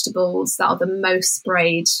fruit and vegetables that are the most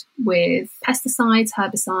sprayed with pesticides,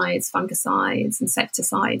 herbicides, fungicides,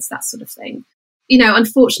 insecticides, that sort of thing.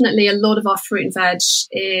 Unfortunately, a lot of our fruit and veg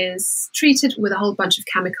is treated with a whole bunch of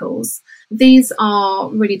chemicals. These are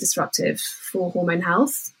really disruptive for hormone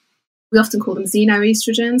health. We often call them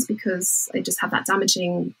xenoestrogens because they just have that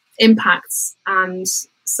damaging impacts, and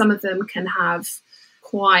some of them can have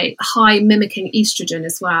quite high mimicking estrogen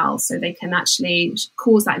as well. So they can actually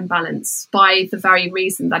cause that imbalance by the very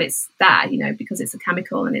reason that it's there, because it's a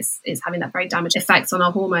chemical and it's having that very damaging effect on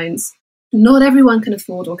our hormones. Not everyone can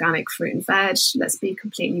afford organic fruit and veg, let's be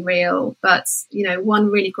completely real. But,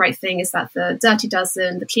 one really great thing is that the Dirty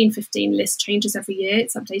Dozen, the Clean 15 list changes every year.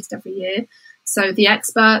 It's updated every year. So the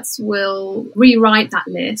experts will rewrite that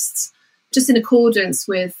list just in accordance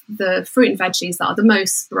with the fruit and veggies that are the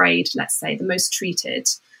most sprayed, let's say, the most treated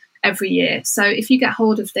every year. So if you get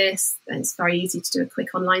hold of this, then it's very easy to do a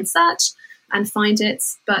quick online search and find it.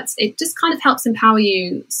 But it just kind of helps empower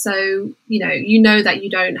you. So, you know that you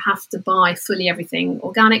don't have to buy fully everything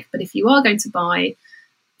organic. But if you are going to buy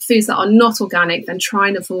foods that are not organic, then try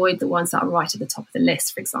and avoid the ones that are right at the top of the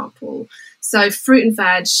list, for example. So fruit and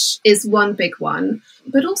veg is one big one,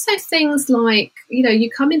 but also things like, you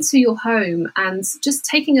come into your home and just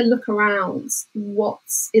taking a look around what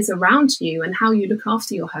is around you and how you look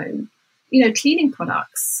after your home. Cleaning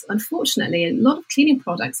products, unfortunately, a lot of cleaning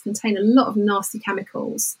products contain a lot of nasty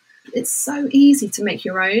chemicals. It's so easy to make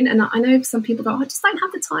your own. And I know some people go, I just don't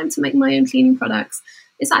have the time to make my own cleaning products.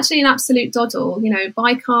 It's actually an absolute doddle.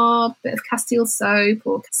 Bicarb, bit of Castile soap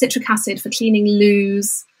or citric acid for cleaning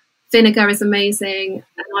loos. Vinegar is amazing.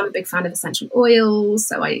 And I'm a big fan of essential oils.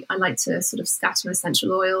 So I like to sort of scatter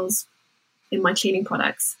essential oils in my cleaning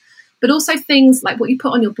products. But also things like what you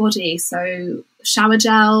put on your body. So shower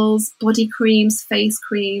gels, body creams, face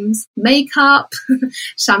creams, makeup,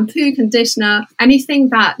 shampoo, conditioner, anything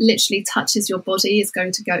that literally touches your body is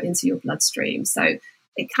going to go into your bloodstream. So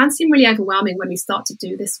it can seem really overwhelming when we start to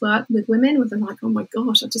do this work with women, where they're like, oh my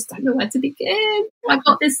gosh, I just don't know where to begin. I've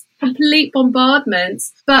got this complete bombardment.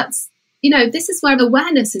 But this is where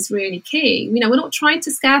awareness is really key. We're not trying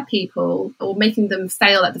to scare people or making them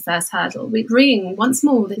fail at the first hurdle. We're bringing once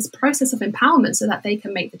more this process of empowerment so that they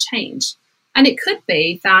can make the change. And it could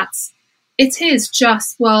be that it is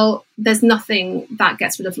just, there's nothing that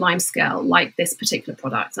gets rid of limescale like this particular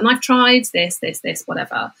product. And I've tried this,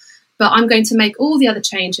 whatever. But I'm going to make all the other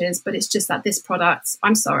changes, but it's just that this product,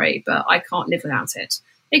 I'm sorry, but I can't live without it.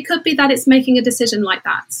 It could be that it's making a decision like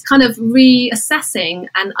that, kind of reassessing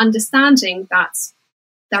and understanding that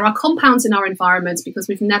there are compounds in our environment because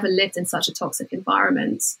we've never lived in such a toxic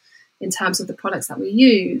environment in terms of the products that we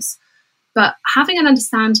use. But having an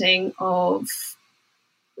understanding of,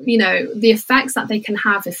 the effects that they can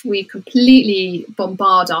have if we completely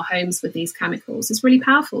bombard our homes with these chemicals is really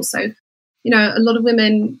powerful. So, a lot of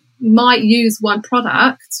women might use one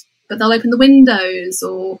product, but they'll open the windows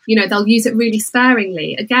or, they'll use it really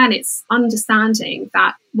sparingly. Again, it's understanding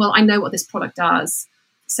that, I know what this product does,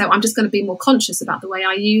 so I'm just going to be more conscious about the way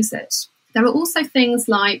I use it. There are also things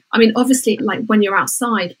like, obviously, like when you're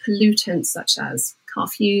outside, pollutants such as car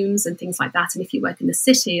fumes and things like that. And if you work in the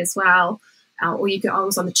city as well, or I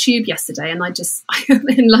was on the tube yesterday and I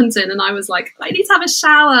in London and I was like, I need to have a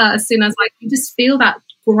shower as soon as you just feel that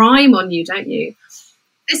grime on you, don't you?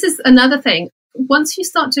 This is another thing. Once you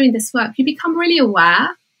start doing this work, you become really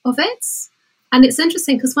aware of it. And it's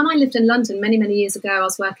interesting because when I lived in London many, many years ago, I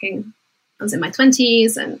was in my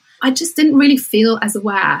 20s and I just didn't really feel as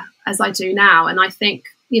aware as I do now. And I think,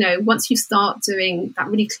 once you start doing that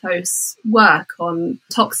really close work on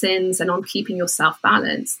toxins and on keeping yourself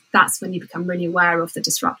balanced, that's when you become really aware of the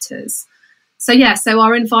disruptors. So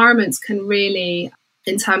our environments can really,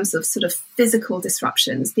 in terms of sort of physical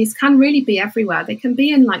disruptions, these can really be everywhere. They can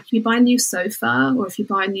be in if you buy a new sofa or if you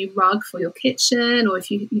buy a new rug for your kitchen or if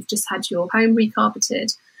you've just had your home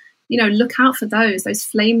recarpeted, look out for those. Those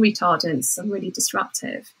flame retardants are really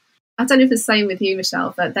disruptive. I don't know if it's the same with you,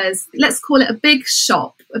 Michelle, but let's call it a big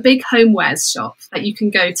shop, a big homewares shop that you can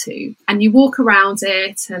go to and you walk around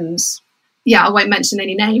it and I won't mention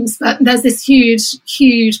any names, but there's this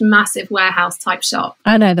huge, massive warehouse type shop.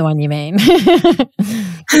 I know the one you mean.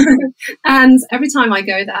 And every time I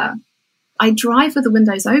go there, I drive with the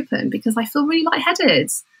windows open because I feel really lightheaded.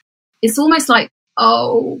 It's almost like,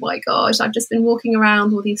 oh my gosh, I've just been walking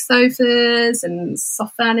around all these sofas and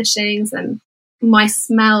soft furnishings and my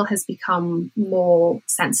smell has become more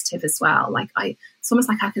sensitive as well. It's almost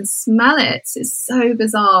like I can smell it. It's so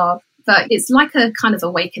bizarre. But it's like a kind of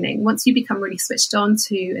awakening. Once you become really switched on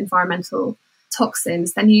to environmental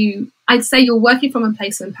toxins, then I'd say you're working from a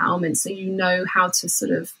place of empowerment, so you know how to sort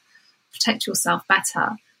of protect yourself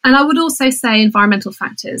better. And I would also say environmental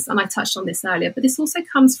factors, and I touched on this earlier, but this also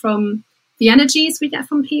comes from the energies we get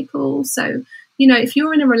from people. So, if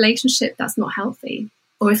you're in a relationship that's not healthy,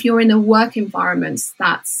 or if you're in a work environment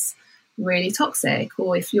that's really toxic,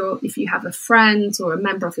 or if you have a friend or a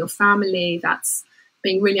member of your family that's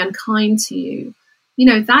being really unkind to you,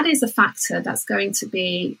 that is a factor that's going to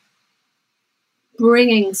be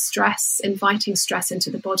bringing stress, inviting stress into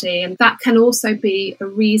the body. And that can also be a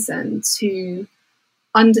reason to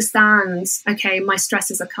understand, okay, my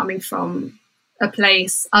stresses are coming from a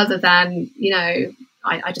place other than,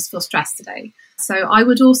 I just feel stressed today. So I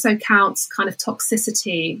would also count kind of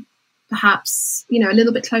toxicity, perhaps, a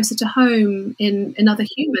little bit closer to home in other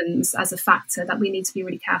humans as a factor that we need to be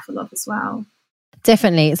really careful of as well.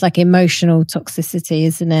 Definitely. It's like emotional toxicity,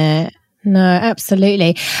 isn't it? No,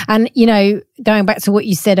 absolutely. And, going back to what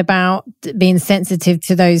you said about being sensitive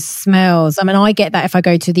to those smells, I mean, I get that if I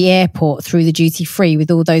go to the airport through the duty free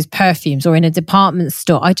with all those perfumes, or in a department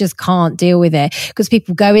store, I just can't deal with it, because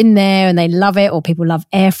people go in there and they love it, or people love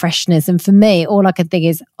air fresheners. And for me, all I can think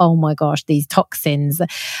is, oh my gosh, these toxins,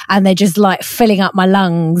 and they're just like filling up my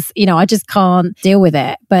lungs. I just can't deal with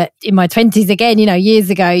it. But in my 20s, again,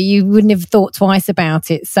 years ago, you wouldn't have thought twice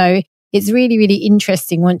about it. So it's really, really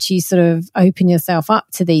interesting once you sort of open yourself up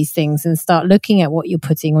to these things and start looking at what you're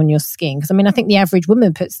putting on your skin. Because I think the average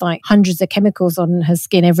woman puts like hundreds of chemicals on her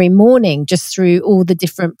skin every morning just through all the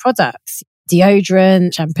different products: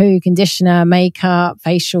 deodorant, shampoo, conditioner, makeup,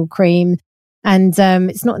 facial cream. And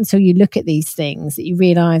it's not until you look at these things that you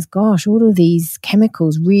realize, gosh, all of these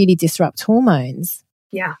chemicals really disrupt hormones.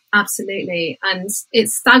 Yeah, absolutely. And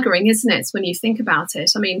it's staggering, isn't it, when you think about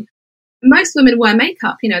it? Most women wear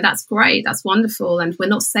makeup, that's great, that's wonderful. And we're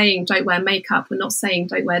not saying don't wear makeup. We're not saying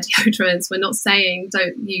don't wear deodorants. We're not saying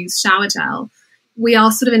don't use shower gel. We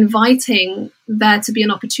are sort of inviting there to be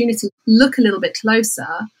an opportunity to look a little bit closer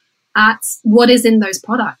at what is in those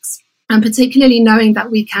products. And particularly knowing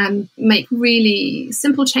that we can make really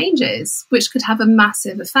simple changes, which could have a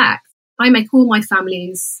massive effect. I make all my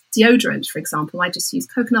family's deodorant, for example. I just use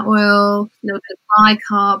coconut oil, a little bit of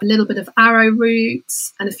bicarb, a little bit of arrowroot,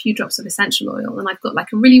 and a few drops of essential oil. And I've got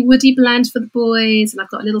like a really woody blend for the boys, and I've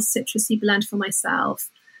got a little citrusy blend for myself.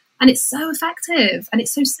 And it's so effective, and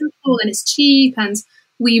it's so simple, and it's cheap, and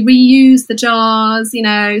we reuse the jars,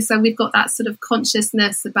 so we've got that sort of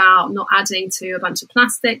consciousness about not adding to a bunch of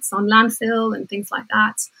plastics on landfill and things like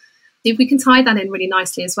that. If we can tie that in really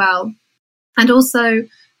nicely as well. And also,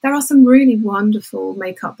 there are some really wonderful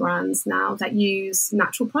makeup brands now that use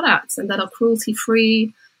natural products and that are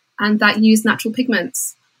cruelty-free and that use natural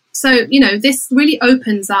pigments. So, this really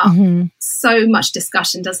opens up so much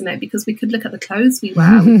discussion, doesn't it? Because we could look at the clothes we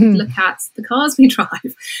wear, we could look at the cars we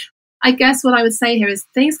drive. I guess what I would say here is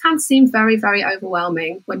things can seem very, very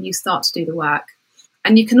overwhelming when you start to do the work.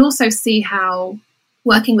 And you can also see how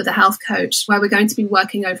working with a health coach, where we're going to be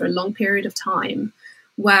working over a long period of time,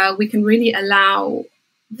 where we can really allow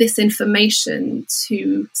this information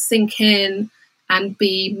to sink in and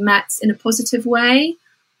be met in a positive way.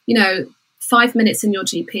 5 minutes in your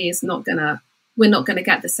GP is we're not gonna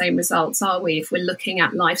get the same results, are we, if we're looking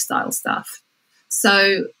at lifestyle stuff?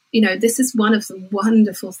 So, this is one of the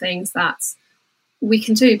wonderful things that we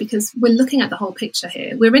can do, because we're looking at the whole picture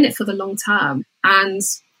here. We're in it for the long term. And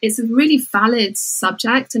it's a really valid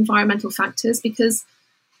subject, environmental factors, because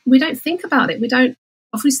we don't think about it.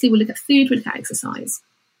 Obviously, we look at food, we look at exercise.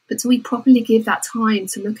 But do we properly give that time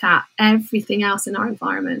to look at everything else in our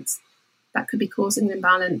environment that could be causing an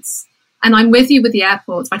imbalance? And I'm with you with the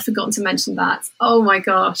airports. I'd forgotten to mention that. Oh my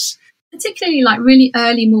gosh. Particularly like really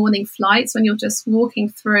early morning flights when you're just walking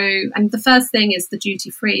through. And the first thing is the duty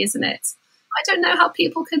free, isn't it? I don't know how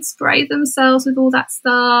people could spray themselves with all that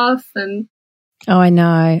stuff. Oh, I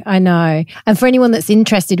know. And for anyone that's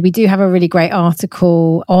interested, we do have a really great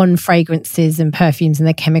article on fragrances and perfumes and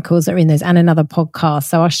the chemicals that are in those, and another podcast.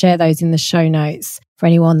 So I'll share those in the show notes for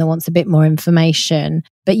anyone that wants a bit more information.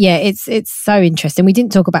 But yeah, it's so interesting. We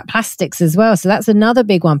didn't talk about plastics as well. So that's another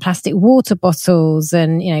big one: plastic water bottles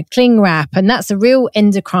and, cling wrap. And that's a real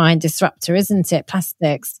endocrine disruptor, isn't it?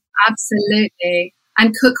 Plastics. Absolutely.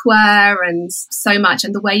 And cookware and so much,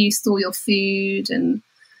 and the way you store your food. And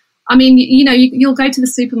you'll go to the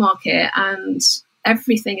supermarket and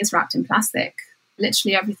everything is wrapped in plastic.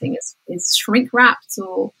 Literally everything is shrink wrapped.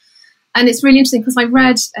 And it's really interesting because I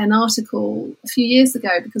read an article a few years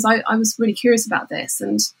ago because I was really curious about this.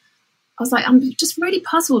 And I was like, I'm just really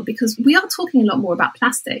puzzled because we are talking a lot more about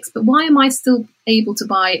plastics, but why am I still able to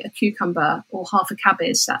buy a cucumber or half a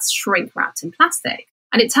cabbage that's shrink wrapped in plastic?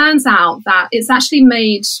 And it turns out that it's actually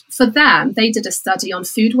made for them. They did a study on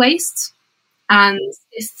food waste. And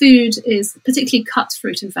if food is particularly cut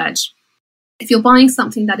fruit and veg, if you're buying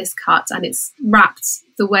something that is cut and it's wrapped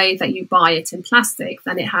the way that you buy it in plastic,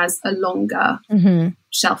 then it has a longer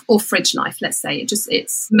shelf or fridge life, let's say.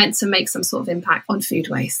 It's meant to make some sort of impact on food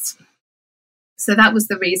waste. So that was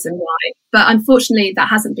the reason why. But unfortunately, that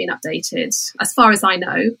hasn't been updated as far as I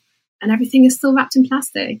know. And everything is still wrapped in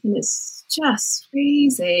plastic. And it's just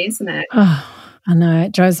crazy, isn't it? Oh. I know,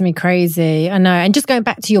 it drives me crazy. I know. And just going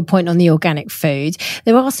back to your point on the organic food,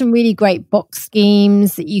 there are some really great box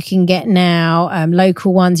schemes that you can get now,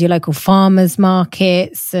 local ones, your local farmers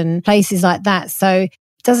markets and places like that. So it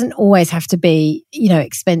doesn't always have to be,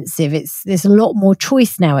 expensive. There's a lot more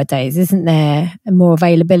choice nowadays, isn't there? And more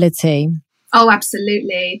availability. Oh,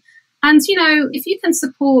 absolutely. And, if you can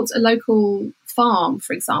support a local farm,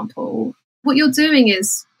 for example, what you're doing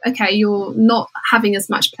is okay, you're not having as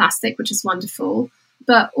much plastic, which is wonderful.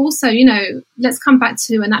 But also, let's come back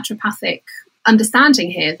to a naturopathic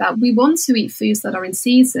understanding here that we want to eat foods that are in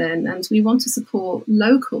season and we want to support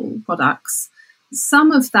local products.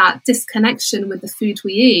 Some of that disconnection with the food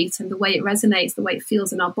we eat and the way it resonates, the way it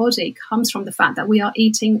feels in our body, comes from the fact that we are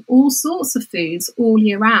eating all sorts of foods all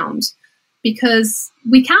year round, because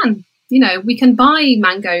we can. We can buy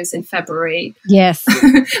mangoes in February. Yes.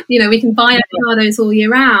 We can buy avocados all year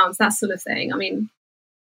round, that sort of thing. I mean,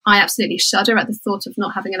 I absolutely shudder at the thought of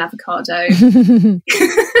not having an avocado.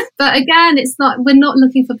 But again, we're not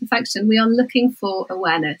looking for perfection. We are looking for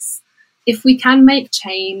awareness. If we can make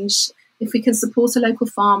change, if we can support a local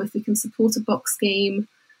farm, if we can support a box scheme,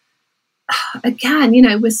 again,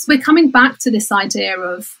 we're coming back to this idea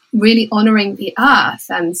of really honouring the earth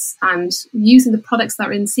and using the products that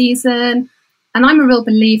are in season. And I'm a real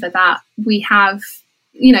believer that we have,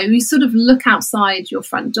 you sort of look outside your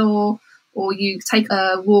front door, or you take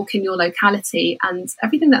a walk in your locality, and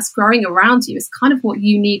everything that's growing around you is kind of what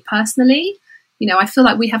you need personally. I feel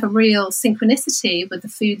like we have a real synchronicity with the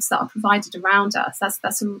foods that are provided around us.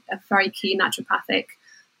 That's a very key naturopathic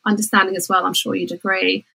understanding as well. I'm sure you'd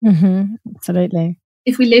agree. Mm-hmm. Absolutely.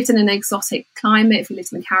 If we lived in an exotic climate, if we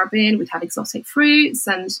lived in the Caribbean, we'd have exotic fruits,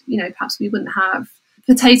 and perhaps we wouldn't have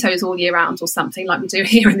potatoes all year round or something like we do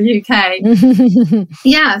here in the UK.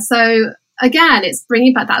 Yeah, so again, it's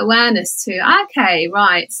bringing back that awareness to, okay,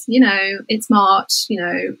 right, it's March,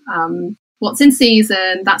 what's in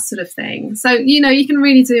season, that sort of thing. So, you can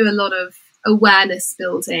really do a lot of awareness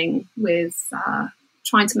building with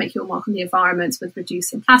trying to make your mark on the environment with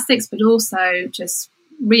reducing plastics, but also just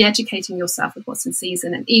re-educating yourself with what's in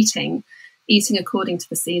season and eating according to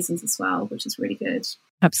the seasons as well, which is really good.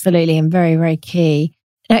 Absolutely, and very, very key.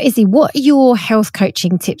 Now, Izzy, what are your health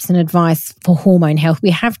coaching tips and advice for hormone health?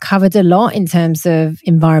 We have covered a lot in terms of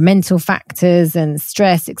environmental factors and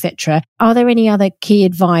stress, etc. Are there any other key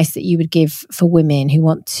advice that you would give for women who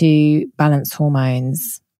want to balance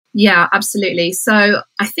hormones? Yeah, absolutely. So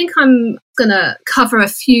I think I'm going to cover a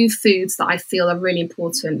few foods that I feel are really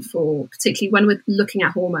important for, particularly when we're looking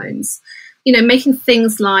at hormones. Making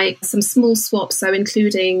things like some small swaps, so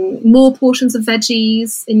including more portions of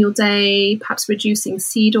veggies in your day, perhaps reducing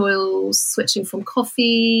seed oils, switching from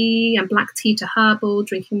coffee and black tea to herbal,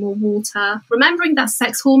 drinking more water. Remembering that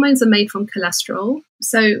sex hormones are made from cholesterol.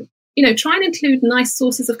 So, try and include nice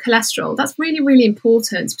sources of cholesterol. That's really, really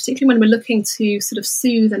important, particularly when we're looking to sort of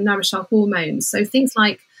soothe and nourish our hormones. So things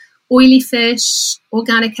like oily fish,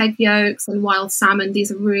 organic egg yolks, and wild salmon,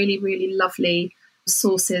 these are really, really lovely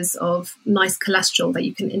sources of nice cholesterol that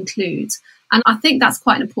you can include. And I think that's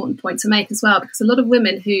quite an important point to make as well, because a lot of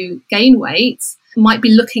women who gain weight might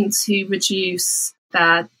be looking to reduce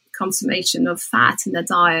their consumption of fat in their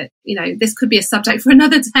diet. This could be a subject for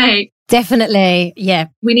another day. Definitely, yeah.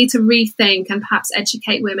 We need to rethink and perhaps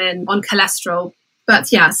educate women on cholesterol.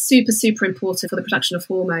 But yeah, super, super important for the production of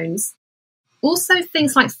hormones. Also,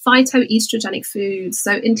 things like phytoestrogenic foods,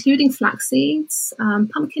 so including flax seeds,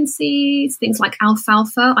 pumpkin seeds, things like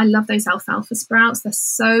alfalfa. I love those alfalfa sprouts. They're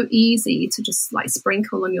so easy to just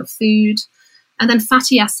sprinkle on your food. And then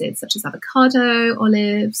fatty acids such as avocado,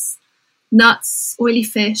 olives, nuts, oily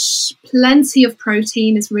fish. Plenty of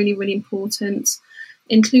protein is really, really important,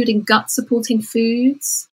 including gut-supporting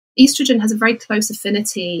foods. Estrogen has a very close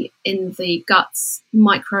affinity in the gut's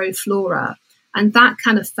microflora, and that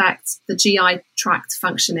can affect the GI tract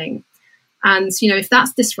functioning. And, if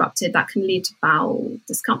that's disrupted, that can lead to bowel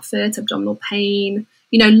discomfort, abdominal pain,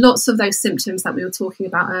 lots of those symptoms that we were talking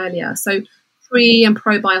about earlier. So pre and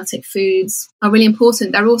probiotic foods are really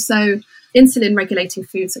important. They're also insulin regulating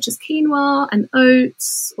foods such as quinoa and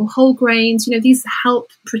oats or whole grains. These help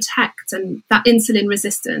protect and that insulin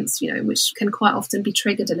resistance, which can quite often be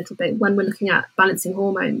triggered a little bit when we're looking at balancing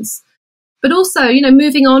hormones. But also,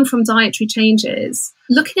 moving on from dietary changes,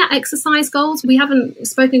 looking at exercise goals, we haven't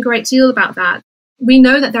spoken a great deal about that. We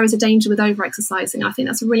know that there is a danger with over-exercising. I think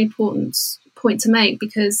that's a really important point to make,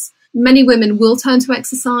 because many women will turn to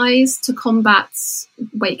exercise to combat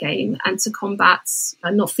weight gain and to combat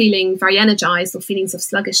not feeling very energized or feelings of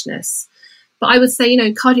sluggishness. But I would say,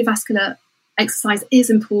 cardiovascular exercise is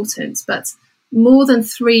important, but more than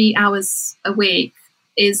 3 hours a week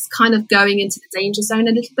is kind of going into the danger zone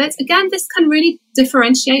a little bit. Again, this can really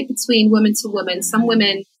differentiate between woman to woman. Some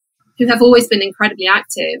women who have always been incredibly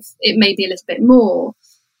active, it may be a little bit more.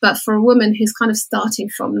 But for a woman who's kind of starting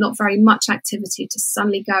from not very much activity to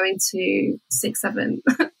suddenly going to 6-7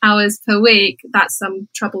 hours per week, that's some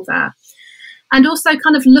trouble there. And also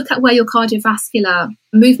kind of look at where your cardiovascular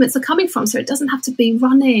movements are coming from. So it doesn't have to be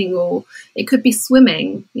running, or it could be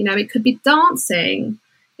swimming, it could be dancing.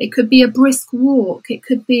 It could be a brisk walk. It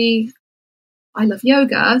could be, I love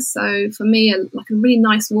yoga. So for me, a really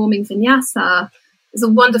nice warming vinyasa is a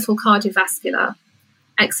wonderful cardiovascular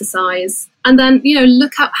exercise. And then,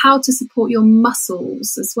 look at how to support your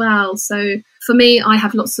muscles as well. So for me, I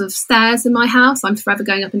have lots of stairs in my house. I'm forever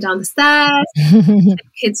going up and down the stairs, take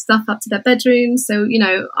kids' stuff up to their bedrooms. So,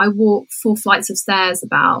 I walk 4 flights of stairs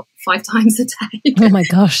about 5 times a day. Oh my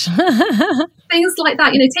gosh. Things like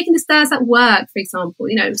that, taking the stairs at work, for example,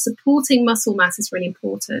 supporting muscle mass is really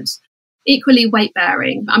important. Equally, weight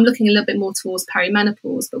bearing. I'm looking a little bit more towards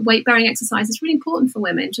perimenopause, but weight bearing exercise is really important for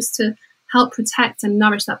women just to help protect and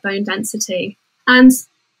nourish that bone density. And,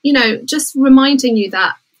 just reminding you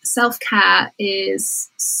that self-care is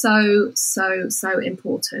so, so, so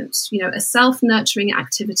important. A self-nurturing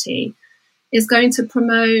activity is going to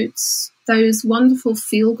promote those wonderful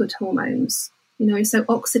feel-good hormones, so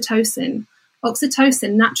oxytocin.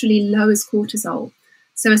 Oxytocin naturally lowers cortisol.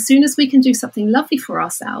 So as soon as we can do something lovely for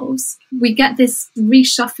ourselves, we get this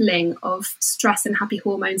reshuffling of stress and happy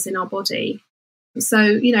hormones in our body.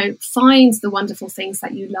 So, find the wonderful things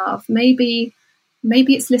that you love. Maybe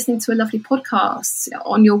it's listening to a lovely podcast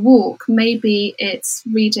on your walk. Maybe it's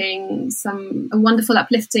reading a wonderful,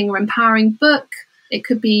 uplifting or empowering book. It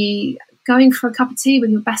could be going for a cup of tea with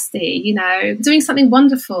your bestie, doing something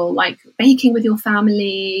wonderful like baking with your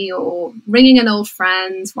family or ringing an old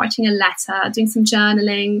friend, writing a letter, doing some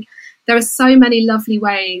journaling. There are so many lovely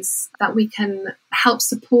ways that we can help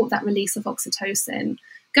support that release of oxytocin.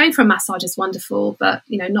 Going for a massage is wonderful, but,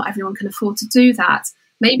 not everyone can afford to do that.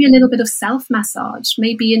 Maybe a little bit of self-massage,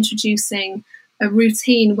 maybe introducing a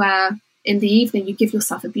routine where in the evening you give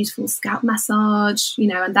yourself a beautiful scalp massage, and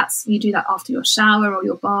you do that after your shower or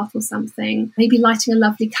your bath or something. Maybe lighting a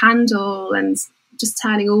lovely candle and just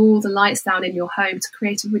turning all the lights down in your home to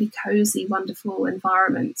create a really cozy, wonderful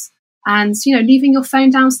environment. And, leaving your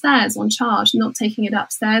phone downstairs on charge, not taking it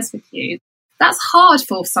upstairs with you. That's hard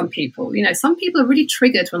for some people. Some people are really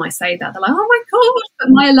triggered when I say that. They're like, oh my God, but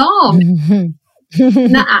my alarm.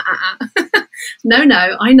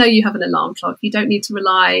 No, I know you have an alarm clock. You don't need to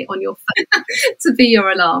rely on your phone to be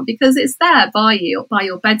your alarm because it's there by you, by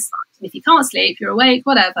your bedside. And if you can't sleep, you're awake,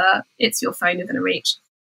 whatever, it's your phone you're going to reach.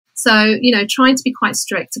 So, trying to be quite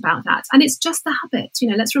strict about that. And it's just a habit.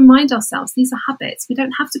 Let's remind ourselves these are habits. We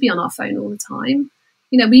don't have to be on our phone all the time.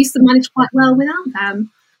 We used to manage quite well without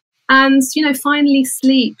them. And, finally,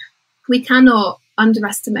 sleep. We cannot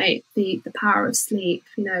underestimate the power of sleep.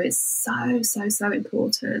 It's so, so, so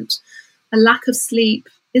important. A lack of sleep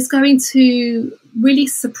is going to really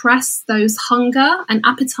suppress those hunger and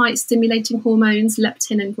appetite stimulating hormones,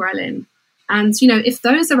 leptin and ghrelin. And, if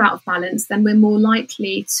those are out of balance, then we're more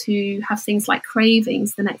likely to have things like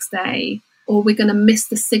cravings the next day, or we're going to miss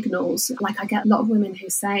the signals. Like I get a lot of women who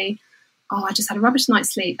say, oh, I just had a rubbish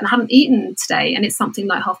night's sleep and I haven't eaten today. And it's something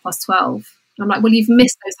like 12:30. And I'm like, well, you've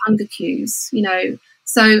missed those hunger cues,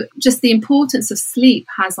 So just the importance of sleep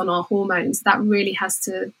has on our hormones, that really has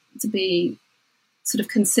to be sort of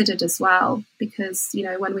considered as well. Because,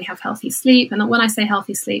 when we have healthy sleep, and when I say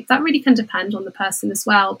healthy sleep, that really can depend on the person as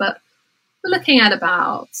well. But we're looking at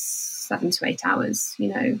about 7 to 8 hours,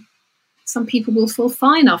 Some people will feel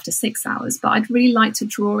fine after 6 hours, but I'd really like to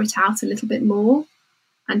draw it out a little bit more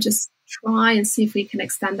and just try and see if we can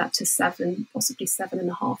extend that to 7, possibly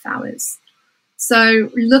 7.5 hours. So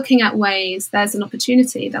looking at ways, there's an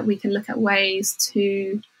opportunity that we can look at ways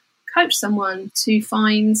to coach someone to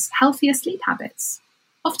find healthier sleep habits.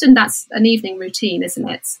 Often that's an evening routine, isn't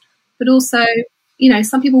it? But also,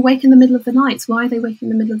 some people wake in the middle of the night. Why are they waking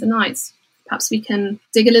in the middle of the night? Perhaps we can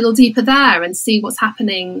dig a little deeper there and see what's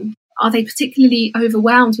happening. Are they particularly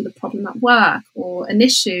overwhelmed with a problem at work or an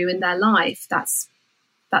issue in their life that's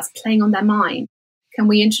playing on their mind? Can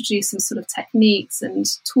we introduce some sort of techniques and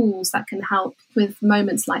tools that can help with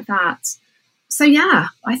moments like that? So, yeah,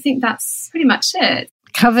 I think that's pretty much it.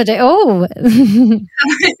 Covered it all.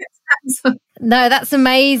 No, that's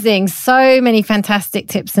amazing. So many fantastic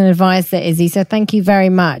tips and advice there, Izzy. So thank you very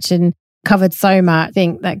much, and covered so much. I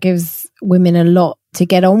think that gives women a lot to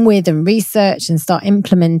get on with and research and start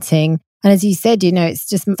implementing. And as you said, it's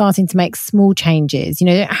just starting to make small changes. You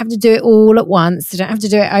don't have to do it all at once. You don't have to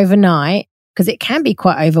do it overnight because it can be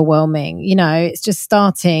quite overwhelming. It's just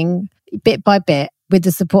starting bit by bit. With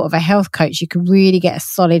the support of a health coach, you can really get a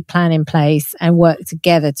solid plan in place and work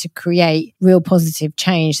together to create real positive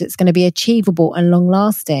change that's going to be achievable and long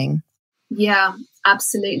lasting. Yeah,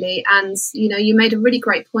 absolutely. And, you made a really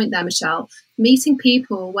great point there, Michelle, meeting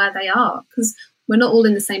people where they are, because we're not all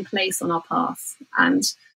in the same place on our path. And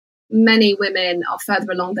Many women are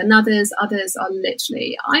further along than others. Others are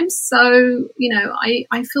literally, I'm so,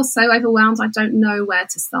 I feel so overwhelmed. I don't know where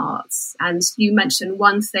to start. And you mentioned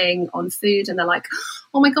one thing on food and they're like,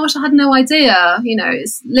 oh my gosh, I had no idea.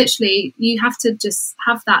 It's literally, you have to just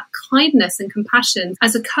have that kindness and compassion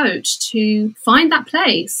as a coach to find that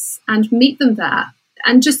place and meet them there.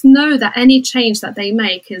 And just know that any change that they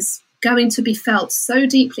make is going to be felt so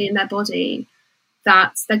deeply in their body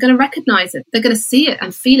that they're going to recognize it. They're going to see it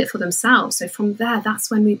and feel it for themselves. So from there,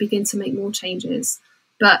 that's when we begin to make more changes.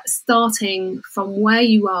 But starting from where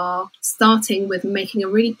you are, starting with making a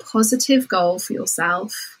really positive goal for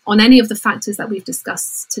yourself on any of the factors that we've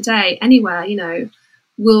discussed today, anywhere,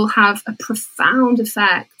 will have a profound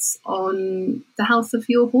effect on the health of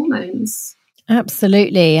your hormones.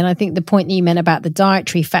 Absolutely. And I think the point that you meant about the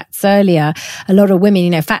dietary fats earlier, a lot of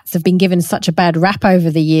women, fats have been given such a bad rap over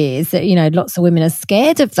the years that, lots of women are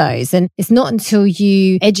scared of those. And it's not until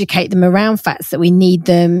you educate them around fats that we need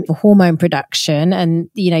them for hormone production and,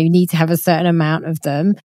 you need to have a certain amount of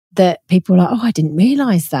them that people are like, oh, I didn't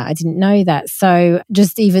realize that. I didn't know that. So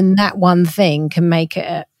just even that one thing can make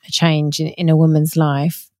a change in a woman's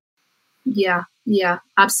life. Yeah,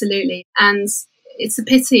 absolutely. And it's a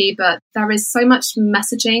pity, but there is so much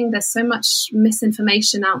messaging, there's so much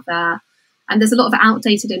misinformation out there, and there's a lot of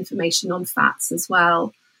outdated information on fats as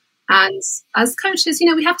well. And as coaches,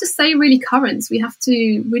 we have to stay really current. We have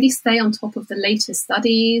to really stay on top of the latest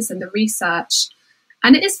studies and the research.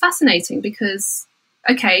 And it is fascinating because,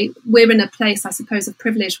 okay, we're in a place, I suppose, of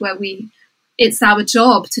privilege where it's our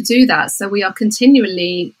job to do that. So we are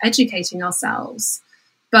continually educating ourselves.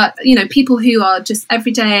 But, people who are just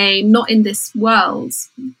everyday, not in this world,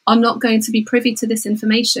 are not going to be privy to this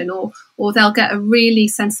information, or they'll get a really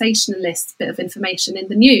sensationalist bit of information in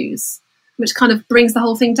the news, which kind of brings the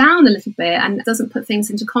whole thing down a little bit and doesn't put things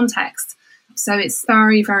into context. So it's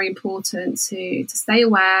very, very important to stay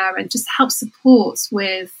aware and just help support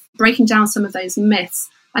with breaking down some of those myths.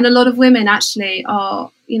 And a lot of women actually are,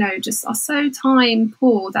 just are so time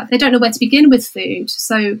poor that they don't know where to begin with food.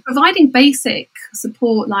 So providing basic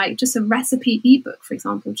support, like just a recipe ebook, for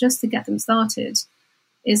example, just to get them started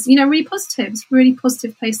is, really positive. It's a really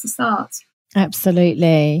positive place to start.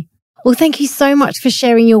 Absolutely. Well, thank you so much for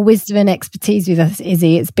sharing your wisdom and expertise with us,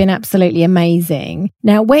 Izzy. It's been absolutely amazing.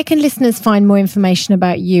 Now, where can listeners find more information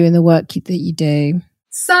about you and the work that you do?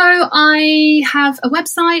 So I have a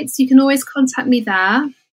website, so you can always contact me there.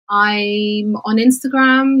 I'm on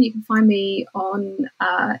Instagram. You can find me on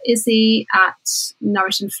Izzy at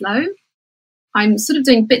Nourish and Flow. I'm sort of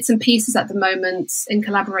doing bits and pieces at the moment in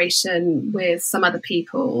collaboration with some other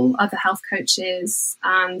people, other health coaches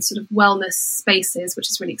and sort of wellness spaces, which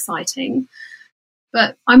is really exciting.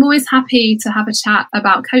 But I'm always happy to have a chat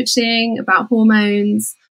about coaching, about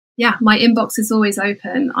hormones. Yeah, my inbox is always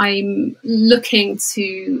open. I'm looking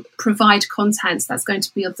to provide content that's going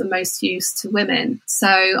to be of the most use to women. So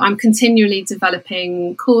I'm continually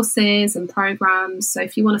developing courses and programs. So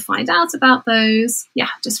if you want to find out about those,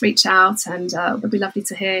 just reach out, and it would be lovely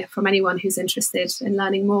to hear from anyone who's interested in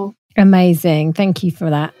learning more. Amazing. Thank you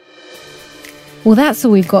for that. Well, that's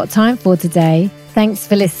all we've got time for today. Thanks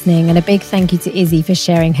for listening, and a big thank you to Izzy for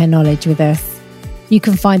sharing her knowledge with us. You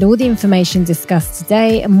can find all the information discussed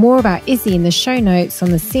today and more about Izzy in the show notes on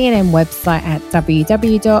the CNM website at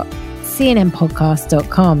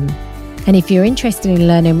www.cnmpodcast.com. And if you're interested in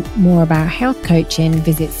learning more about health coaching,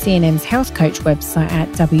 visit CNM's Health Coach website at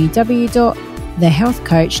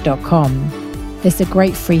www.thehealthcoach.com. There's a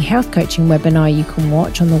great free health coaching webinar you can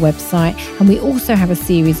watch on the website, and we also have a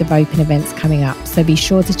series of open events coming up, so be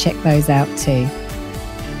sure to check those out too.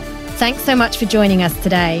 Thanks so much for joining us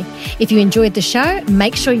today. If you enjoyed the show,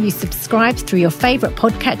 make sure you subscribe through your favourite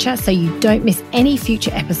podcatcher so you don't miss any future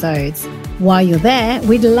episodes. While you're there,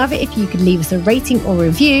 we'd love it if you could leave us a rating or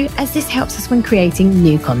review, as this helps us when creating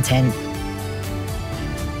new content.